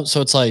stuff,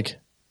 so it's like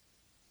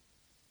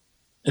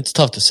it's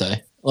tough to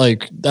say.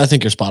 Like I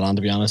think you're spot on,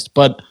 to be honest.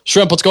 But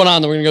Shrimp, what's going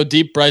on? Then we're gonna go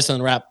deep, Bryce, and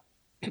then wrap.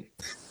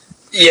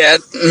 Yeah,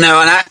 no,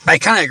 and I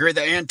kind of agree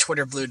that, and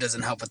Twitter Blue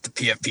doesn't help with the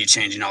PFP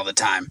changing all the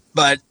time.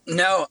 But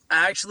no,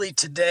 actually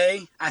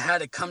today I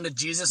had a come to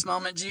Jesus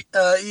moment,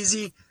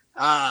 easy.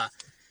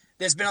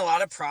 There's been a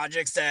lot of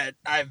projects that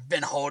I've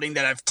been holding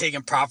that I've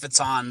taken profits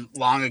on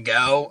long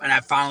ago, and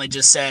I finally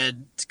just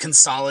said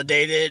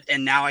consolidated,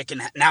 and now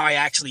I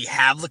actually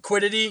have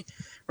liquidity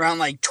around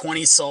like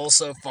 20 souls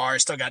so far.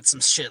 Still got some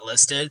shit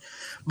listed,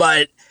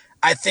 but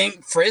I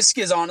think Frisk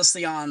is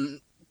honestly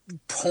on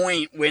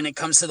point when it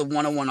comes to the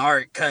one-of-one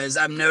art, because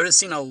I'm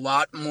noticing a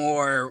lot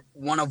more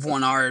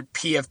one-of-one art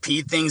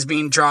PFP things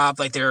being dropped,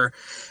 like they're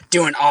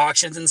doing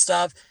auctions and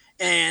stuff,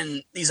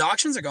 and these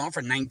auctions are going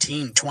for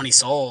 19, 20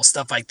 souls,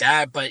 stuff like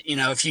that. But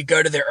if you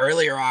go to the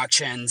earlier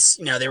auctions,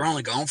 they were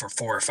only going for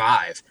 4 or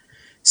 5.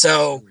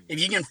 So if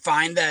you can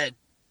find that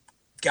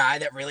guy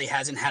that really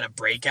hasn't had a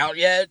breakout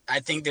yet, I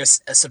think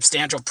there's a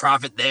substantial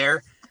profit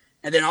there.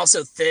 And then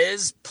also,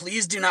 Thiz,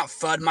 please do not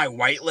FUD my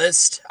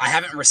whitelist. I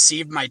haven't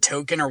received my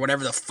token or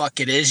whatever the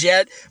fuck it is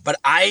yet, but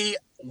I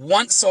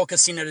want Soul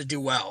Casino to do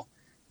well.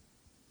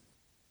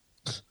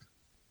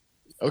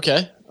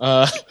 Okay.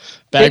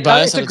 Bag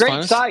bias. It's a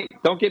great site.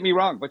 Don't get me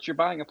wrong, but you're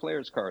buying a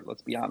player's card.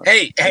 Let's be honest.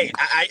 Hey,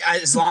 I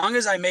as long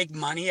as I make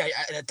money,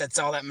 that's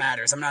all that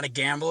matters. I'm not a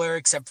gambler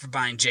except for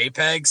buying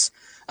JPEGs.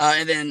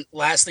 And then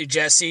lastly,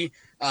 Jesse,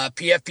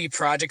 PFP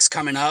projects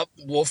coming up,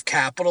 Wolf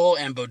Capital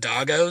and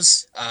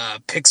Bodagos,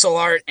 pixel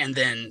art, and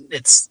then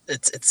it's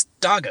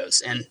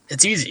Doggos, and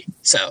it's easy.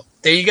 So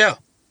there you go.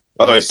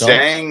 By the way,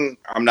 saying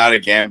I'm not a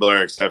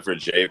gambler except for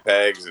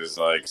JPEGs is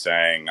like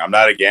saying I'm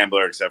not a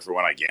gambler except for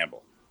when I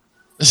gamble.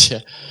 Yeah.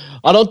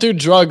 I don't do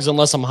drugs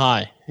unless I'm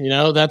high.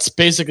 That's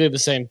basically the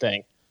same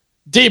thing.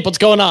 Deep, what's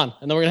going on?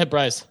 And then we're going to hit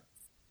Bryce.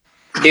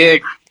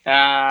 Dude,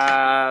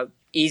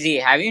 easy.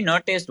 Have you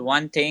noticed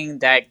one thing,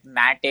 that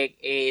Matic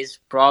is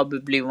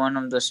probably one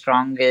of the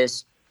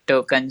strongest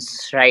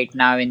tokens right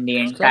now in the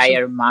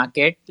entire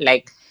market?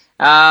 Like,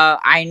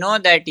 I know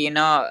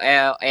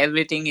that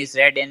everything is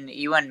red and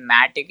even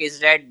Matic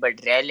is red, but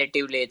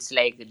relatively it's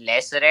like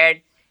less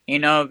red.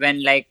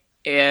 When like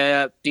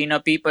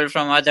people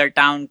from other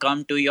town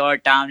come to your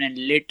town and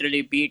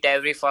literally beat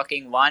every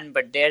fucking one,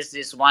 but there's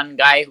this one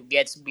guy who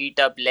gets beat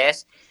up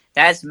less.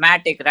 That's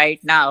Matic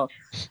right now.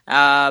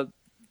 Uh,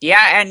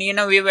 yeah, and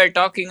we were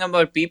talking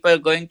about people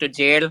going to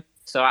jail.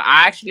 So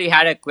I actually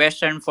had a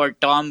question for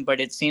Tom, but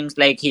it seems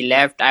like he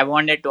left. I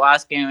wanted to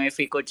ask him if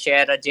he could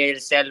share a jail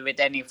cell with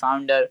any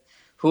founder.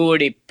 Who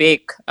would he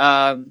pick?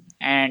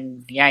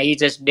 And yeah, he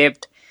just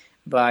dipped.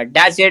 But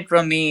that's it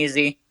from me,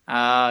 Easy.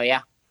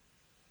 Yeah.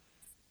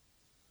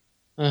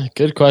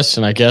 Good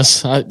question, I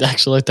guess. I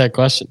actually like that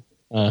question.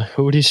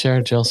 Who would he share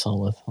a jail cell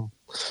with?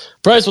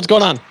 Bryce, what's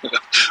going on?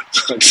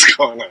 What's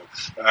going on?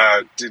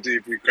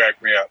 DD, you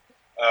cracked me up.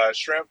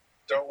 Shrimp,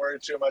 don't worry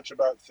too much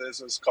about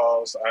Fizz's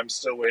calls. I'm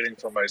still waiting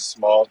for my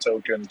small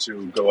token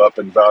to go up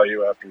in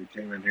value after he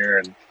came in here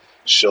and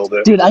shilled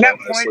it. Dude, I got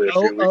relentlessly a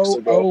few weeks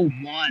ago.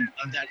 0.0001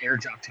 of that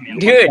airdrop to me.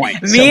 Dude,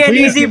 me and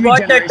Easy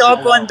bought the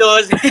top on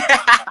those.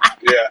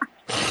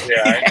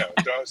 Yeah, I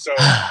know. So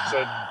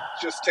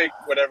just take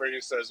whatever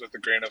he says with a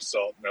grain of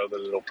salt. Know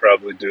that it'll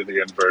probably do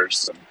the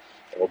inverse, and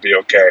it'll be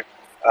okay.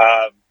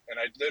 And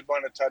I did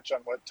want to touch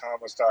on what Tom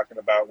was talking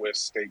about with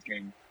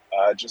staking.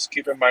 Just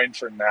keep in mind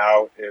for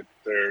now,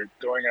 they're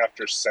going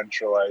after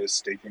centralized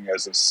staking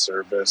as a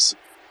service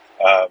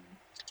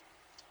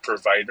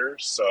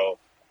providers. So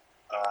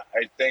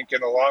I think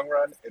in the long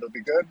run, it'll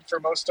be good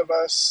for most of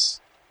us.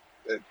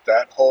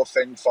 That whole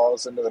thing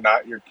falls into the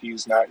not your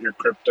keys, not your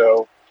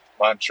crypto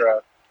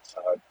mantra.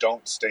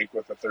 Don't stake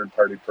with a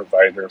third-party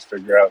provider.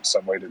 Figure out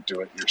some way to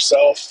do it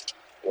yourself,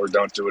 or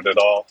don't do it at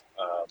all.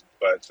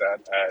 But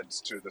that adds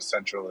to the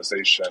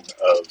centralization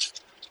of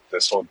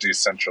this whole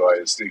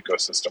decentralized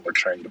ecosystem we're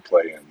trying to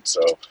play in.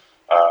 So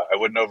I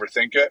wouldn't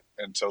overthink it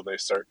until they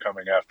start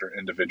coming after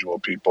individual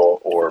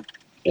people or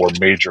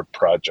major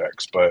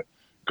projects. But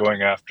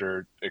going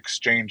after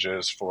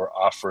exchanges for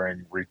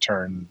offering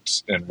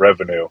returns in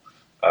revenue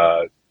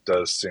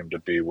does seem to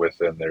be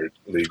within their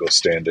legal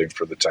standing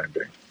for the time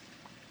being.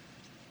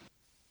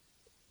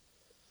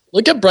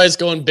 Look at Bryce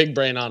going big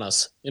brain on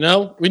us.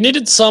 We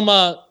needed some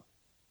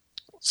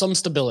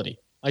stability,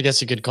 I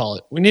guess you could call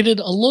it. We needed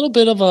a little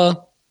bit of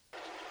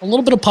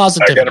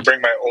positivity. I got to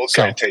bring my old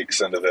guy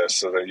takes into this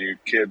so that you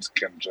kids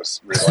can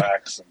just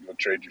relax and go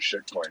trade your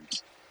shit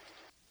coins.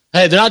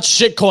 Hey, they're not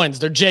shit coins.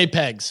 They're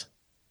JPEGs.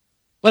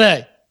 But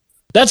hey,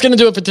 that's going to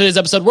do it for today's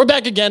episode. We're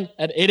back again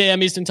at 8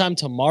 a.m. Eastern time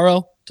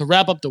tomorrow to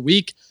wrap up the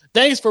week.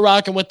 Thanks for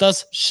rocking with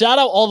us. Shout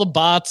out all the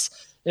bots.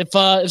 If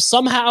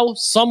somehow,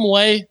 some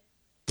way,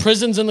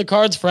 prison's in the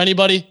cards for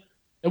anybody,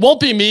 it won't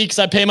be me because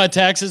I pay my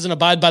taxes and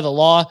abide by the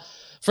law.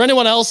 For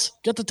anyone else,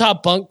 get the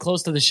top bunk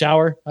close to the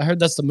shower. I heard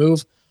that's the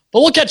move.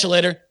 But we'll catch you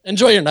later.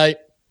 Enjoy your night.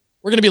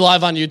 We're going to be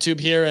live on YouTube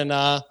here in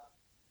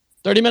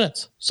 30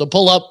 minutes. So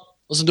pull up,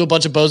 listen to a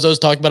bunch of bozos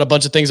talk about a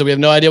bunch of things that we have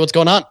no idea what's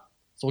going on.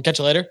 So we'll catch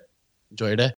you later. Enjoy your day.